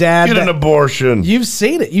 It's the dad. Get an abortion. You've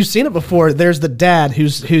seen it. You've seen it before. There's the dad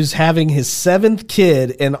who's having his 7th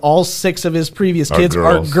kid, and all 6 of his previous kids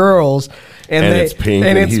are girls. And it's pink,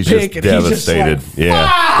 and he's just devastated.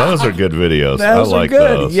 Those are good videos. I like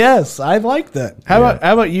those. Yes, I like that. How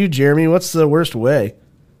about you, Jeremy? What's the worst way?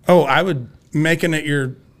 Oh, I would making it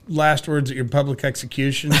your last words at your public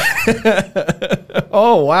execution.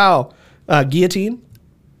 Oh, wow. Guillotine?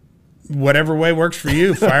 Whatever way works for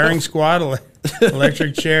you. Firing squad,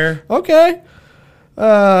 electric chair. Okay.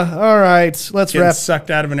 All right. Let's Getting wrap.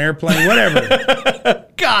 sucked out of an airplane. Whatever.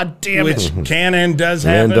 God damn it. Which can and does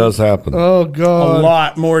happen. Oh, God. A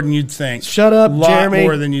lot more than you'd think. Shut up, Jeremy. A lot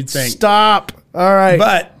more than you'd think. Stop. All right.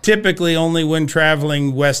 But typically only when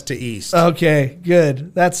traveling west to east. Okay,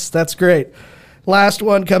 good. That's great. Last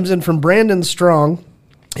one comes in from Brandon Strong.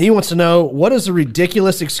 He wants to know, what is a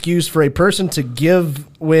ridiculous excuse for a person to give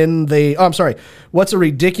when they... Oh, I'm sorry. What's a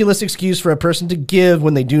ridiculous excuse for a person to give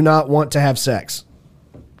when they do not want to have sex?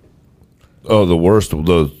 Oh, the worst.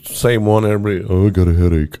 The same one, everybody. Oh, I got a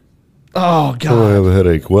headache. Oh, God. Oh, I have a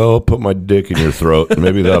headache. Well, I'll put my dick in your throat.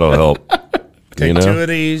 Maybe that'll help. Take 2 of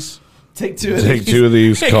these. Take 2 of Take these. 2 of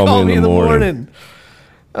these. Call me in the morning.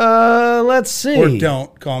 Let's see. Or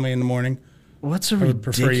don't call me in the morning. What's a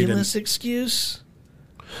ridiculous excuse?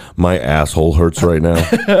 My asshole hurts right now.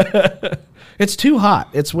 It's too hot.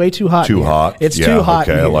 It's way too hot. Too hot? It's too hot.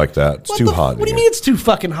 Okay, I like that. It's too hot. What do you mean it's too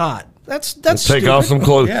fucking hot? That's Let's take stupid. off some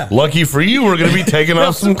clothes. Yeah. Lucky for you, we're going to be taking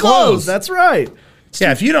off some clothes. That's right.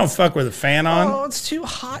 Yeah, if you don't fuck with a fan on, Oh, it's too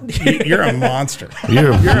hot in here. you're a monster.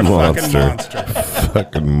 You're a fucking monster. monster.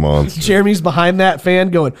 Fucking monster. Jeremy's behind that fan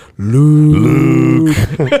going, Luke.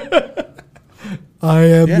 I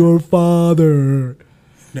am your father.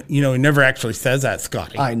 You know, he never actually says that,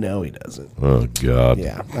 Scotty. I know he doesn't. Oh, God.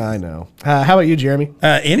 Yeah, I know. How about you, Jeremy?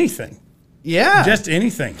 Anything. Yeah. Just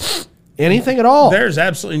anything. Anything at all. There's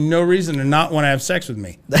absolutely no reason to not want to have sex with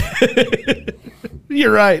me.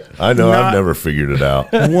 You're right. I know. Not- I've never figured it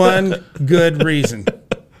out. One good reason.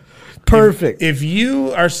 Perfect. If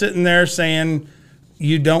you are sitting there saying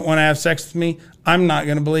you don't want to have sex with me, I'm not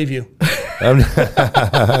going to believe you. I'm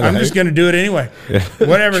just going to do it anyway.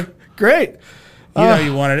 Whatever. Great. You know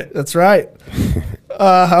you wanted it. That's right.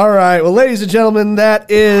 All right. Well, ladies and gentlemen,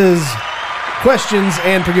 that is Questions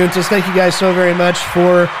and Preguntas. Thank you guys so very much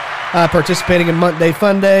for participating in Monday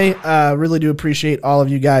Fun Day. Really do appreciate all of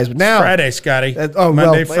you guys. But now Friday, Scotty. Friday.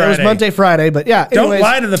 Friday. It was Monday, Friday, but yeah. Don't anyways,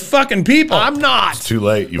 lie to the fucking people. I'm not. It's too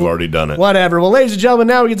late. You've already done it. Whatever. Well, ladies and gentlemen,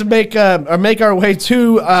 now we get to make our way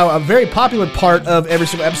to a very popular part of every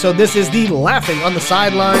single episode. This is the Laughing on the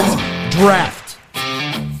Sidelines draft.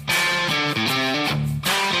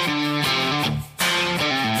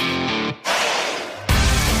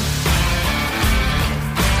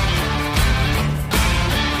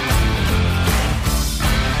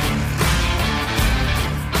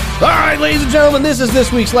 All right, ladies and gentlemen, this is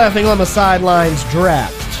this week's Laughing on the Sidelines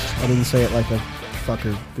draft. I didn't say it like a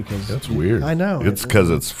fucker because That's weird. I know. It's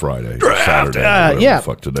because it's Friday. Saturday. Yeah. The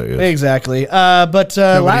fuck today is. Exactly. But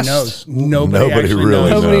Nobody knows. Nobody actually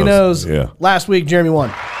really knows. Nobody knows. Yeah. Last week, Jeremy won.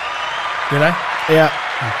 Did I? Yeah.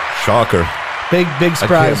 Shocker. Big I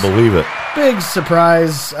surprise. can't believe it. Big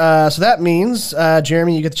surprise. So that means,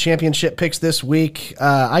 Jeremy, you get the championship picks this week.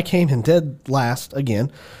 I came in dead last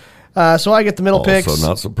again. So I get the middle picks. Also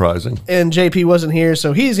not surprising. And JP wasn't here,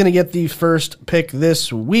 so he's going to get the first pick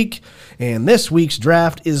this week. And this week's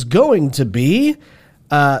draft is going to be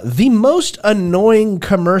the most annoying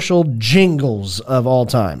commercial jingles of all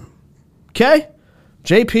time. Okay?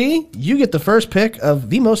 JP, you get the first pick of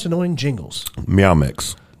the most annoying jingles. Meow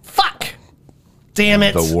Mix. Fuck! Damn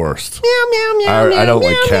it. The worst. Meow, meow, meow, I don't meow,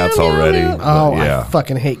 like meow, cats meow, already. meow. but Oh, yeah. I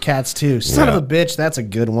fucking hate cats too. Son Yeah. of a bitch, that's a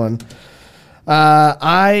good one.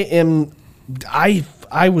 I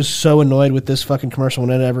was so annoyed with this fucking commercial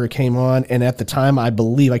when it ever came on, and at the time, I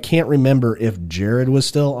can't remember if Jared was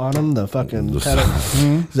still on them. The fucking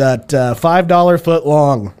that $5 foot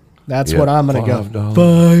long. That's what I'm gonna go.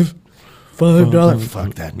 $5.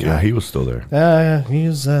 Fuck that guy. Yeah, he was still there.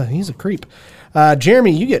 He's a creep.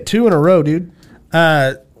 Jeremy, you get 2 in a row, dude.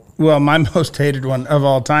 Well, my most hated one of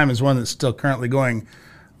all time is one that's still currently going.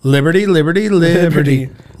 Liberty, liberty, liberty,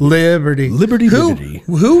 liberty, Liberty, liberty.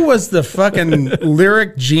 Who was the fucking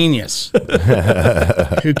lyric genius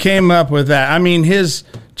who came up with that? I mean, his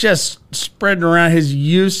just spreading around his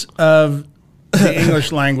use of the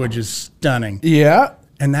English language is stunning. Yeah,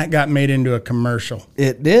 And that got made into a commercial.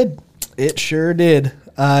 it did. It sure did.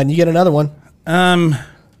 And you get another one.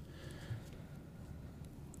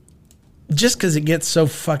 Just because it gets so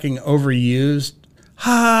fucking overused.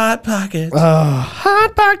 Hot Pockets. Oh,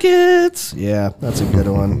 Hot Pockets. Yeah, that's a good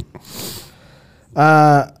one.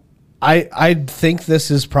 I think this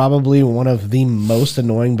is probably one of the most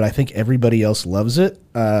annoying, but I think everybody else loves it.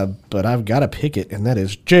 But I've got to pick it, and that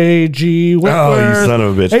is J.G. Whitworth. Oh, you son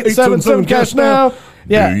of a bitch. 877 cash now.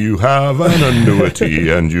 Yeah. Do you have an annuity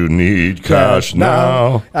and you need cash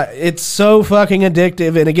now? It's so fucking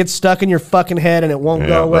addictive, and it gets stuck in your fucking head, and it won't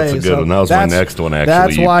go away. That's a good one. That was my next one, actually.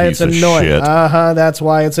 That's why it's annoying. Shit. That's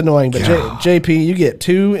why it's annoying. But JP, you get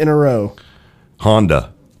 2 in a row.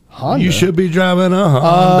 Honda. You should be driving a Honda.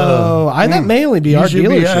 Oh, that may only be our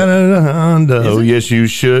dealership. A Honda. Oh, yes, you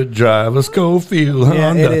should drive a Schofield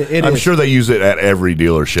Honda. It I'm is. sure they use it at every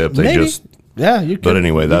dealership. They Maybe. just. Yeah, you could. But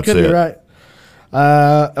anyway, that's you could it. Be right.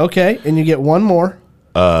 Okay, and you get one more.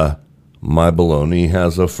 My baloney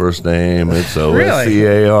has a first name. It's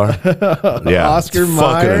Really? Oscar. Yeah, Oscar it's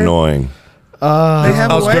fucking Mayer? annoying. They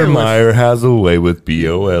have a way Oscar with- Mayer has a way with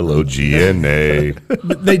BOLOGNA.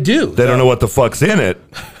 They do. They don't know what the fuck's in it,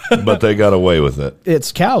 but they got away with it.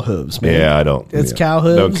 It's cow hooves, man. Yeah, I don't. It's cow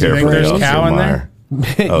hooves. Don't care You think for there's Oscar cow in Mayer.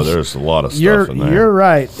 Oh, there's a lot of stuff You're in there. you're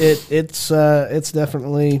right. It's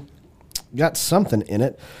definitely got something in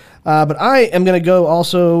it. But I am going to go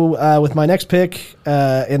also with my next pick,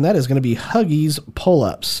 and that is going to be Huggies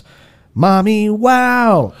pull-ups. Mommy,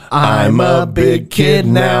 wow, I'm a big kid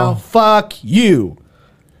now. Fuck you.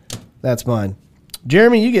 That's mine.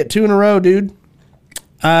 Jeremy, you get 2 in a row, dude.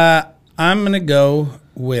 I'm going to go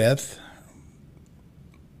with,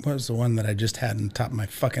 what was the one that I just had on the top of my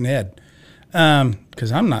fucking head?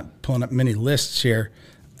 Because I'm not pulling up many lists here.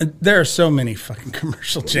 There are so many fucking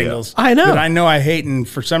commercial jingles. I know. That I know I hate, and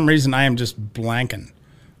for some reason I am just blanking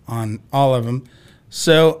on all of them.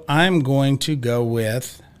 So I'm going to go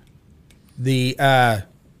with the,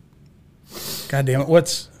 goddamn it,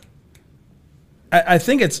 what's, I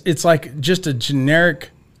think it's like just a generic,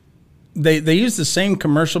 they use the same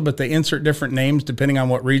commercial, but they insert different names depending on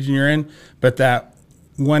what region you're in. But that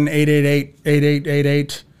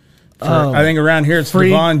 1-888-8888, I think around here it's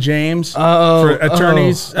Devon James for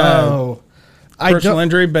attorneys, personal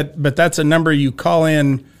injury. But that's a number you call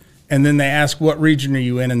in, and then they ask what region are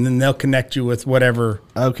you in, and then they'll connect you with whatever.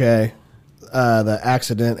 Okay. The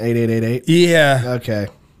accident 8888. Yeah. Okay.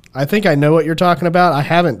 I think I know what you're talking about. I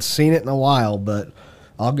haven't seen it in a while, but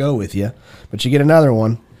I'll go with you. But you get another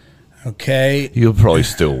one. Okay. You'll probably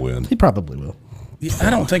still win. He probably will. I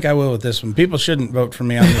don't think I will with this one. People shouldn't vote for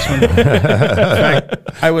me on this one. In fact,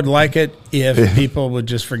 I would like it if people would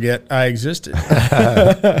just forget I existed.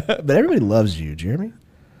 But everybody loves you, Jeremy.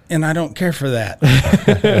 And I don't care for that.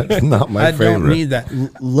 It's not my I favorite. don't need that.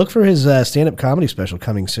 Look for his stand-up comedy special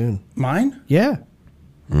coming soon. Mine? Yeah.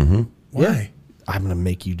 Why? Yeah. I'm going to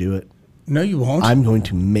make you do it. No, you won't. I'm going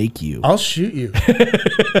to make you. I'll shoot you.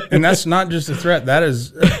 And that's not just a threat. That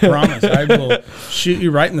is a promise. I will shoot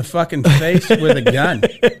you right in the fucking face with a gun.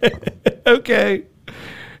 Okay.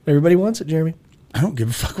 Everybody wants it, Jeremy. I don't give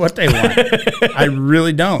a fuck what they want. I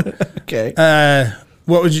really don't. Okay.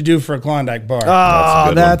 What would you do for a Klondike bar?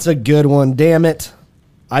 Oh, that's a good one. Damn it.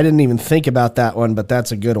 I didn't even think about that one, but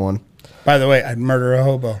that's a good one. By the way, I'd murder a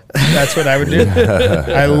hobo. That's what I would do.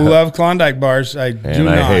 I love Klondike bars. I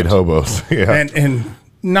hate hobos. Yeah. And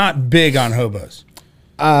not big on hobos.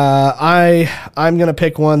 I'm gonna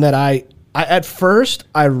pick one that I at first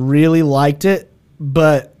I really liked it,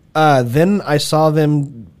 but then I saw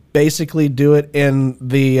them basically do it in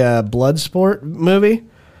the Bloodsport movie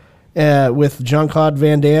with Jean-Claude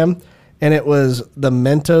Van Damme. And it was the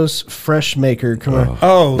Mentos Fresh Maker commercial.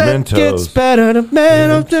 Oh, that Mentos. gets better to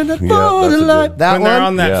Mentos than the light. That when one? they're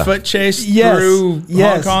on that foot chase Yes. through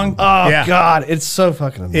Yes. Hong Kong. Oh, Yeah. God. It's so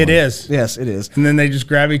fucking annoying. It is. Yes, it is. And then they just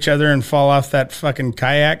grab each other and fall off that fucking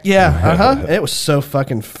kayak. Yeah, It was so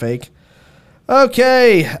fucking fake.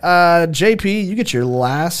 Okay, JP, you get your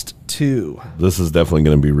last 2. This is definitely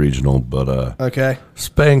going to be regional, but Okay.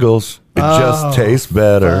 Spangles. It just tastes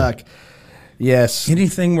better. Fuck. Yes.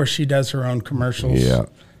 Anything where she does her own commercials. Yeah.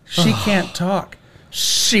 She can't talk.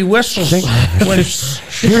 She whistles. when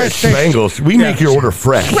Here at Spangles, we make your order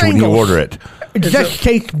fresh when you order it. Just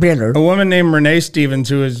tastes better. a woman named Renee Stevens,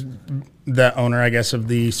 who is the owner, I guess, of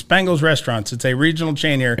the Spangles restaurants. It's a regional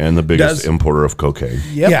chain here. And the biggest importer of cocaine.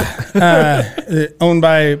 Yep. Yeah. Owned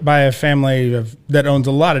by a family that owns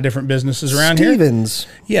a lot of different businesses around here. Stevens.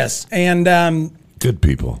 Yes. And Good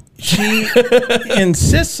people. she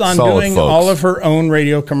insists on Solid doing folks. all of her own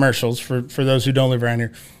radio commercials for those who don't live around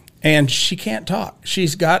here. And she can't talk.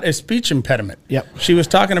 She's got a speech impediment. Yep. She was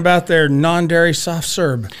talking about their non-dairy soft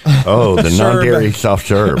serve. Oh, the Serb. non-dairy soft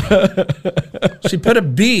serve. She put a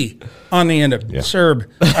B on the end of serb.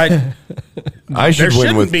 I should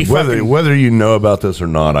win with whether you know about this or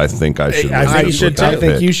not. I think I should. I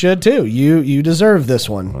think you should too. You deserve this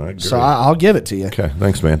one. So I'll give it to you. Okay,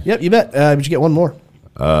 thanks, man. Yep, you bet. But you get one more.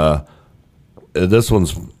 This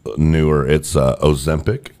one's newer. It's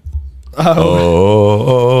Ozempic. Ozempic.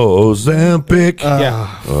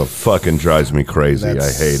 Fucking drives me crazy. I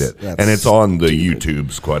hate it. And it's on the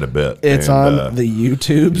YouTubes quite a bit. It's on the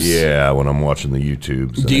YouTubes? Yeah, when I'm watching the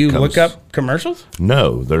YouTubes. Do you look up commercials?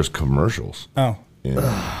 No, there's commercials. Oh.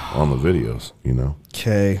 On the videos,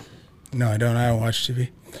 Okay. No, I don't. I don't watch TV.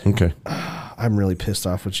 Okay. I'm really pissed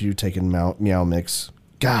off with you taking Meow Mix.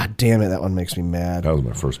 God damn it, that one makes me mad. That was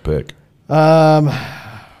my first pick.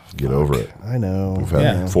 Get over it. I know. We've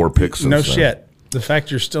had 4 picks since then. Shit. The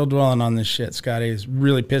fact you're still dwelling on this shit, Scotty, is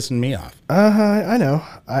really pissing me off. I know.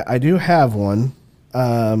 I do have one.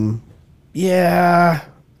 Yeah.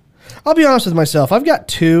 I'll be honest with myself. I've got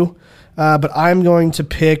 2, but I'm going to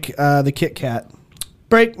pick the Kit Kat.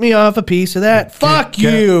 Break me off a piece of that. Fuck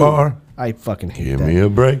you. I fucking hate that. Give me a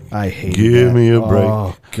break. I hate Give that. me a break.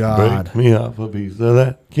 Oh, God. Break me off a piece of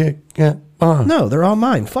that Kit Kat bar. No, they're all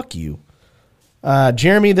mine. Fuck you.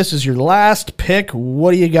 Jeremy, this is your last pick.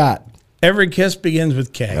 What do you got? Every kiss begins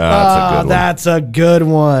with K. That's a good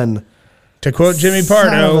one. To quote Jimmy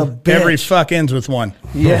Pardo, every fuck ends with one.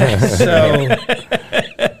 Yeah. So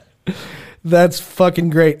that's fucking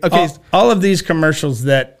great. Okay. All of these commercials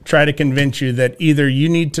that try to convince you that either you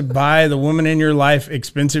need to buy the woman in your life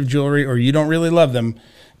expensive jewelry or you don't really love them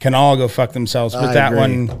can all go fuck themselves with that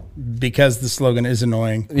one because the slogan is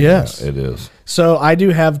annoying. Yes. Yeah, it is. So I do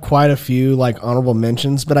have quite a few like honorable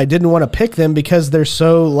mentions, but I didn't want to pick them because they're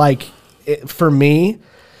so like for me.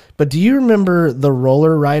 But do you remember the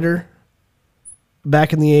Roller Rider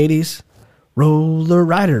back in the 80s? Roller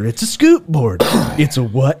Rider. It's a scoot board. It's a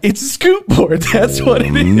what? It's a scoot board. That's what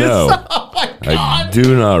it is. No. Oh my God. I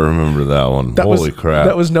do not remember that one. Holy crap.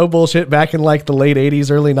 That was no bullshit back in like the late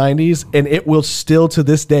 80s, early 90s. And it will still to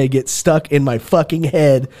this day get stuck in my fucking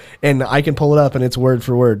head. And I can pull it up and it's word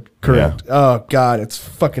for word correct. Yeah. Oh God, it's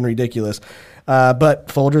fucking ridiculous. But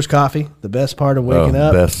Folgers coffee, the best part of waking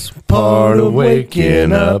up. The best part of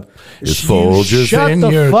waking up is Folgers in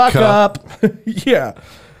your cup. Shut the fuck up. Yeah.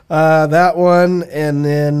 That one, and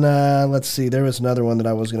then let's see. There was another one that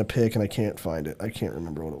I was going to pick, and I can't find it. I can't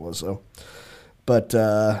remember what it was, though. But,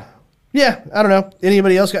 yeah, I don't know.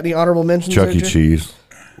 Anybody else got any honorable mentions? Chuck E. Cheese.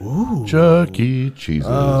 Ooh. Chuck E. Cheese.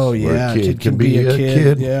 Oh, yeah. A kid can be a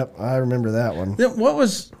kid. Yep, I remember that one. What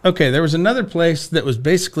was... Okay, there was another place that was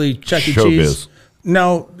basically Chuck E. Showbiz. Cheese.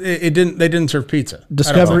 No, it didn't. They didn't serve pizza.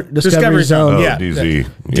 Discovery Zone. Yeah, DZ.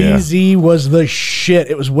 DZ was the shit.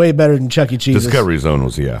 It was way better than Chuck E. Cheese. Discovery Zone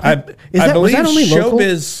was I believe was that only local?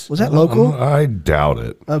 Showbiz. Was that local? I doubt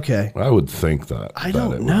it. Okay. I would think that. I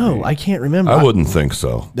don't know. I can't remember. I wouldn't think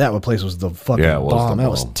so. That place was the fucking bomb.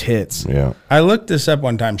 That was tits. Yeah. I looked this up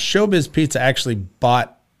one time. Showbiz Pizza actually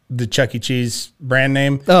bought the Chuck E. Cheese brand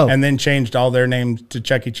name and then changed all their names to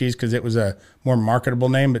Chuck E. Cheese because it was a more marketable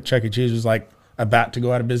name, but Chuck E. Cheese was like about to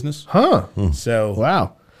go out of business. So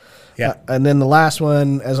wow. Yeah. And then the last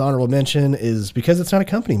one as honorable mention is because it's not a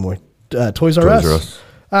company anymore. Toys R Us.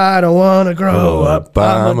 I don't want to grow up.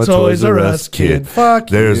 I'm a Toys R Us kid. Fuck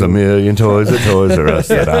There's you. a million toys at Toys R Us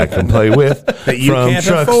that I can play with. That you From can't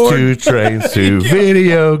trucks afford. to trains to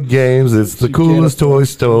video games. It's the coolest toy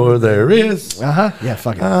store there is. Yeah,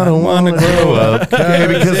 fuck it. I don't want to grow up.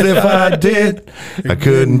 Because if I did, I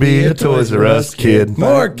couldn't be a Toys R Us kid.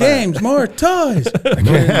 More games, more toys. I can't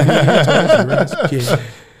be a Toys R Us kid.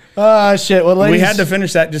 Shit. Well, ladies, We had to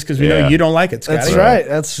finish that just because we know you don't like it, Scotty. That's right.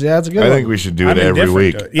 That's a good one. I think we should do it I'm every indifferent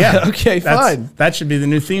week. to it. Yeah. Okay, fine. That should be the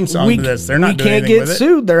new theme song to this. They're not we doing can't anything get with it.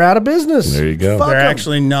 sued. They're out of business. There you go. Fuck They're 'em.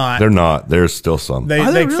 actually not. They're not. There's still some. They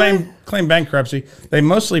really? claim bankruptcy. They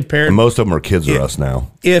mostly paired. And most of them are Kids R Us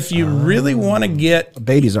now. If you really want to get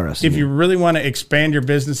Babies R Us. if you really want to expand your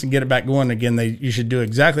business and get it back going again, you should do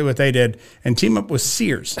exactly what they did and team up with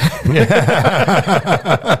Sears. They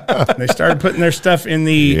started putting their stuff in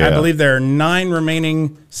the, I believe there are 9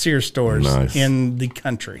 remaining Sears stores in the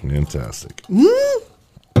country. Fantastic.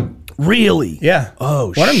 Really? Yeah. Oh,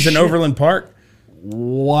 one of them's in shit. Overland Park.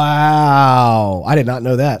 Wow. I did not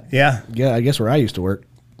know that. Yeah. Yeah, I guess where I used to work.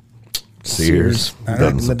 Sears. Back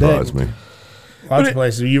Doesn't in the day. surprise me. Lots of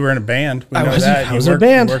places. You were in a band. We know was that. I was in a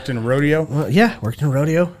band. You worked in a rodeo. Yeah, worked in a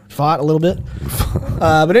rodeo, fought a little bit.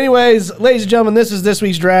 But anyways, ladies and gentlemen, this is this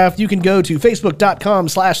week's draft. You can go to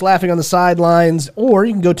facebook.com/laughing on the sidelines, or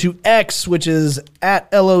you can go to X, which is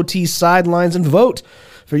at LOT sidelines, and vote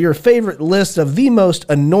for your favorite list of the most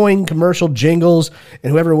annoying commercial jingles.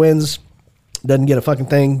 And whoever wins doesn't get a fucking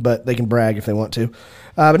thing, but they can brag if they want to.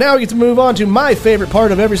 But now we get to move on to my favorite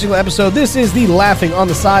part of every single episode. This is the Laughing on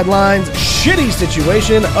the Sidelines shitty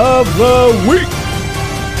situation of the week.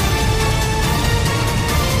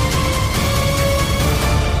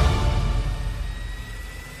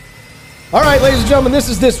 All right, ladies and gentlemen, this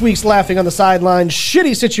is this week's Laughing on the Sidelines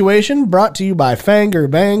shitty situation, brought to you by Fanger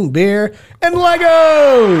Bang Beer and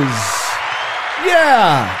Legos.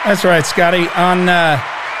 Yeah. That's right, Scotty. On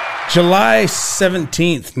July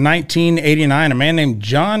 17th, 1989, a man named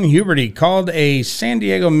John Huberty called a San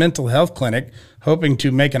Diego mental health clinic hoping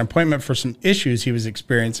to make an appointment for some issues he was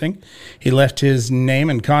experiencing. He left his name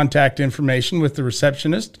and contact information with the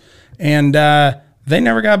receptionist, and they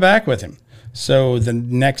never got back with him. So the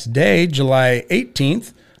next day, July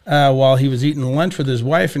 18th, while he was eating lunch with his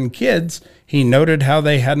wife and kids, he noted how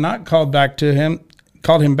they had not called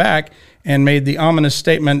him back, and made the ominous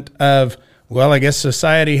statement of, well, I guess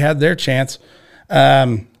society had their chance.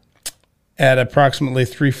 At approximately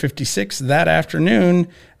 3:56 that afternoon,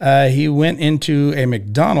 he went into a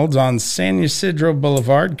McDonald's on San Ysidro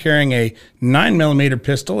Boulevard carrying a 9mm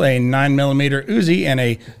pistol, a 9mm Uzi, and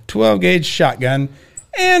a 12-gauge shotgun,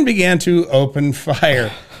 and began to open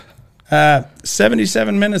fire.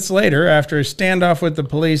 77 minutes later, after a standoff with the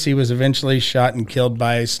police, he was eventually shot and killed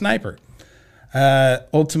by a sniper.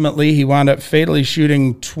 Ultimately, he wound up fatally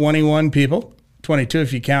shooting 21 people, 22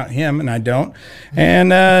 if you count him, and I don't, and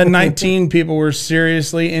 19 people were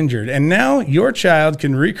seriously injured. And now your child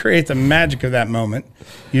can recreate the magic of that moment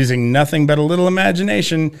using nothing but a little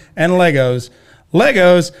imagination and Legos.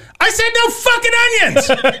 Legos, I said no fucking onions!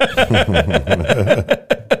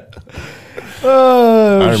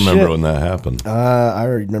 Oh, I remember shit. when that happened. I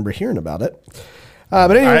remember hearing about it.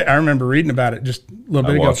 But anyway, I remember reading about it just a little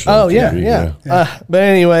bit ago. watched it on TV, yeah. But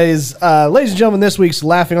anyways, ladies and gentlemen, this week's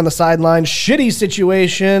Laughing on the Sideline shitty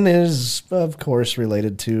situation is, of course,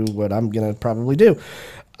 related to what I'm going to probably do.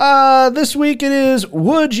 This week it is,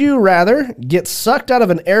 would you rather get sucked out of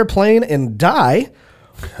an airplane and die,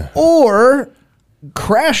 or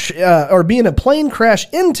crash or be in a plane crash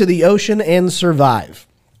into the ocean and survive?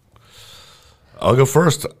 I'll go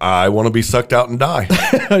first. I want to be sucked out and die.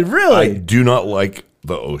 Really? I do not like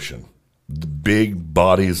the ocean. The big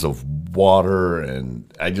bodies of water,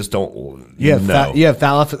 and I just don't. You have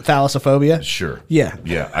thalassophobia? Sure. Yeah.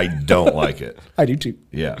 Yeah, I don't like it. I do too.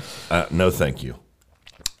 Yeah. No, thank you.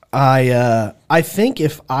 I think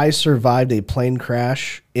if I survived a plane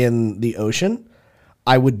crash in the ocean,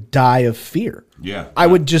 I would die of fear. Yeah. I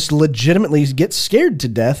would just legitimately get scared to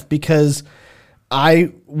death because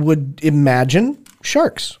I would imagine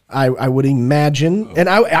sharks. I would imagine, and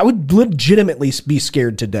I would legitimately be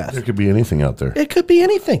scared to death. There could be anything out there. It could be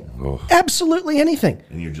anything. Absolutely anything.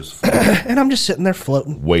 And you're just And I'm just sitting there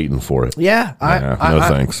floating. waiting for it. Yeah. No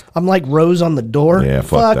thanks. I'm like Rose on the door. Yeah,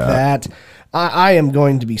 fuck that. I am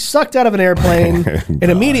going to be sucked out of an airplane and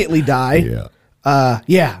immediately die.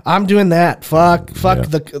 Yeah. I'm doing that. Fuck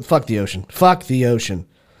the ocean. Fuck the ocean.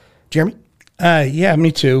 Jeremy? Yeah,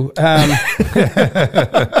 me too.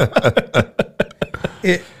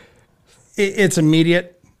 It's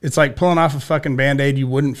immediate. It's like pulling off a fucking Band-Aid. You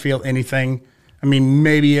wouldn't feel anything. I mean,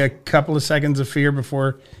 maybe a couple of seconds of fear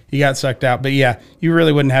before you got sucked out. But yeah, you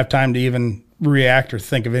really wouldn't have time to even react or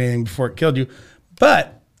think of anything before it killed you.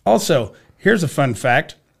 But also, here's a fun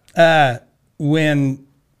fact. When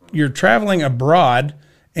you're traveling abroad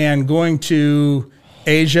and going to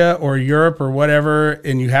Asia or Europe or whatever,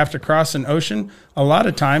 and you have to cross an ocean, a lot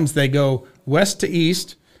of times they go west to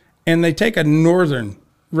east and they take a northern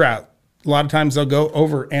route. A lot of times they'll go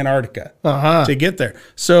over Antarctica to get there.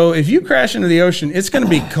 So if you crash into the ocean, it's going to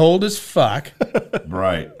be cold as fuck.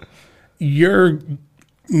 Right. You're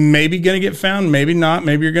maybe going to get found, maybe not.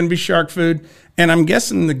 Maybe you're going to be shark food. And I'm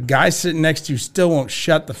guessing the guy sitting next to you still won't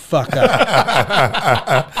shut the fuck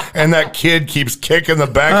up. And that kid keeps kicking the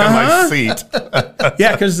back of my seat.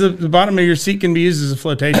 Yeah, because the bottom of your seat can be used as a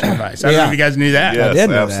flotation device. I don't know if you guys knew that. Yes, I did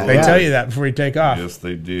know that. absolutely. They tell you that before you take off. Yes,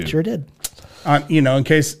 they do. Sure did. In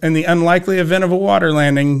case, in the unlikely event of a water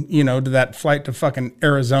landing, to that flight to fucking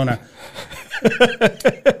Arizona.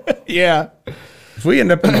 Yeah. If we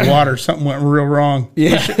end up in the water, something went real wrong.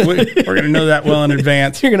 Yeah. We're going to know that well in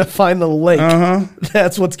advance. You're going to find the lake.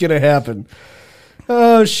 That's what's going to happen.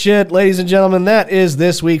 Oh, shit. Ladies and gentlemen, that is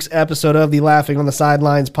this week's episode of the Laughing on the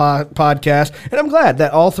Sidelines podcast. And I'm glad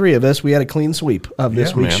that all three of us, we had a clean sweep of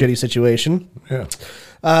this week's shitty situation. Yeah.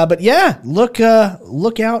 But yeah, look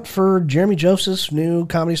out for Jeremy Joseph's new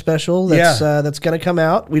comedy special that's going to come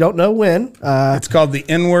out. We don't know when. It's called The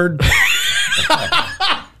N-Word.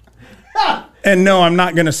 And no, I'm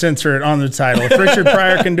not going to censor it on the title. If Richard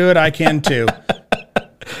Pryor can do it, I can too.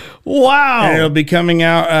 Wow. And it'll be coming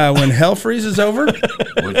out when Hell freezes over.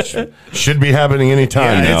 Which should be happening any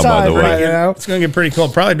time now, by the way. Right, It's going to get pretty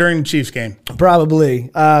cold, probably during the Chiefs game.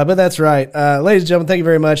 Probably. But that's right. Ladies and gentlemen, thank you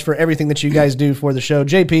very much for everything that you guys do for the show.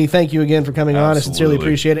 JP, thank you again for coming on. I sincerely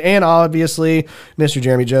appreciate it. And obviously, Mr.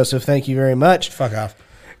 Jeremy Joseph, thank you very much. Fuck off.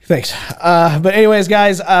 Thanks. But anyways,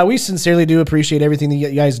 guys, we sincerely do appreciate everything that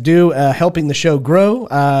you guys do, helping the show grow.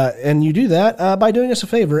 And you do that by doing us a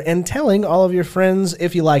favor and telling all of your friends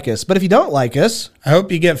if you like us. But if you don't like us, I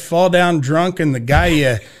hope you get fall down drunk and the guy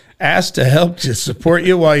you asked to help to support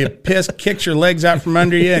you while you kicks your legs out from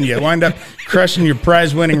under you and you wind up crushing your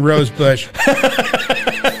prize-winning rose bush.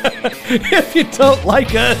 If you don't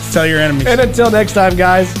like us, tell your enemies. And until next time,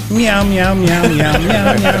 guys. Meow, meow, meow, meow,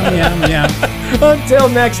 meow, meow, meow, meow. Until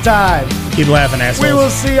next time. Keep laughing, assholes. We will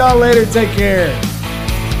see y'all later. Take care.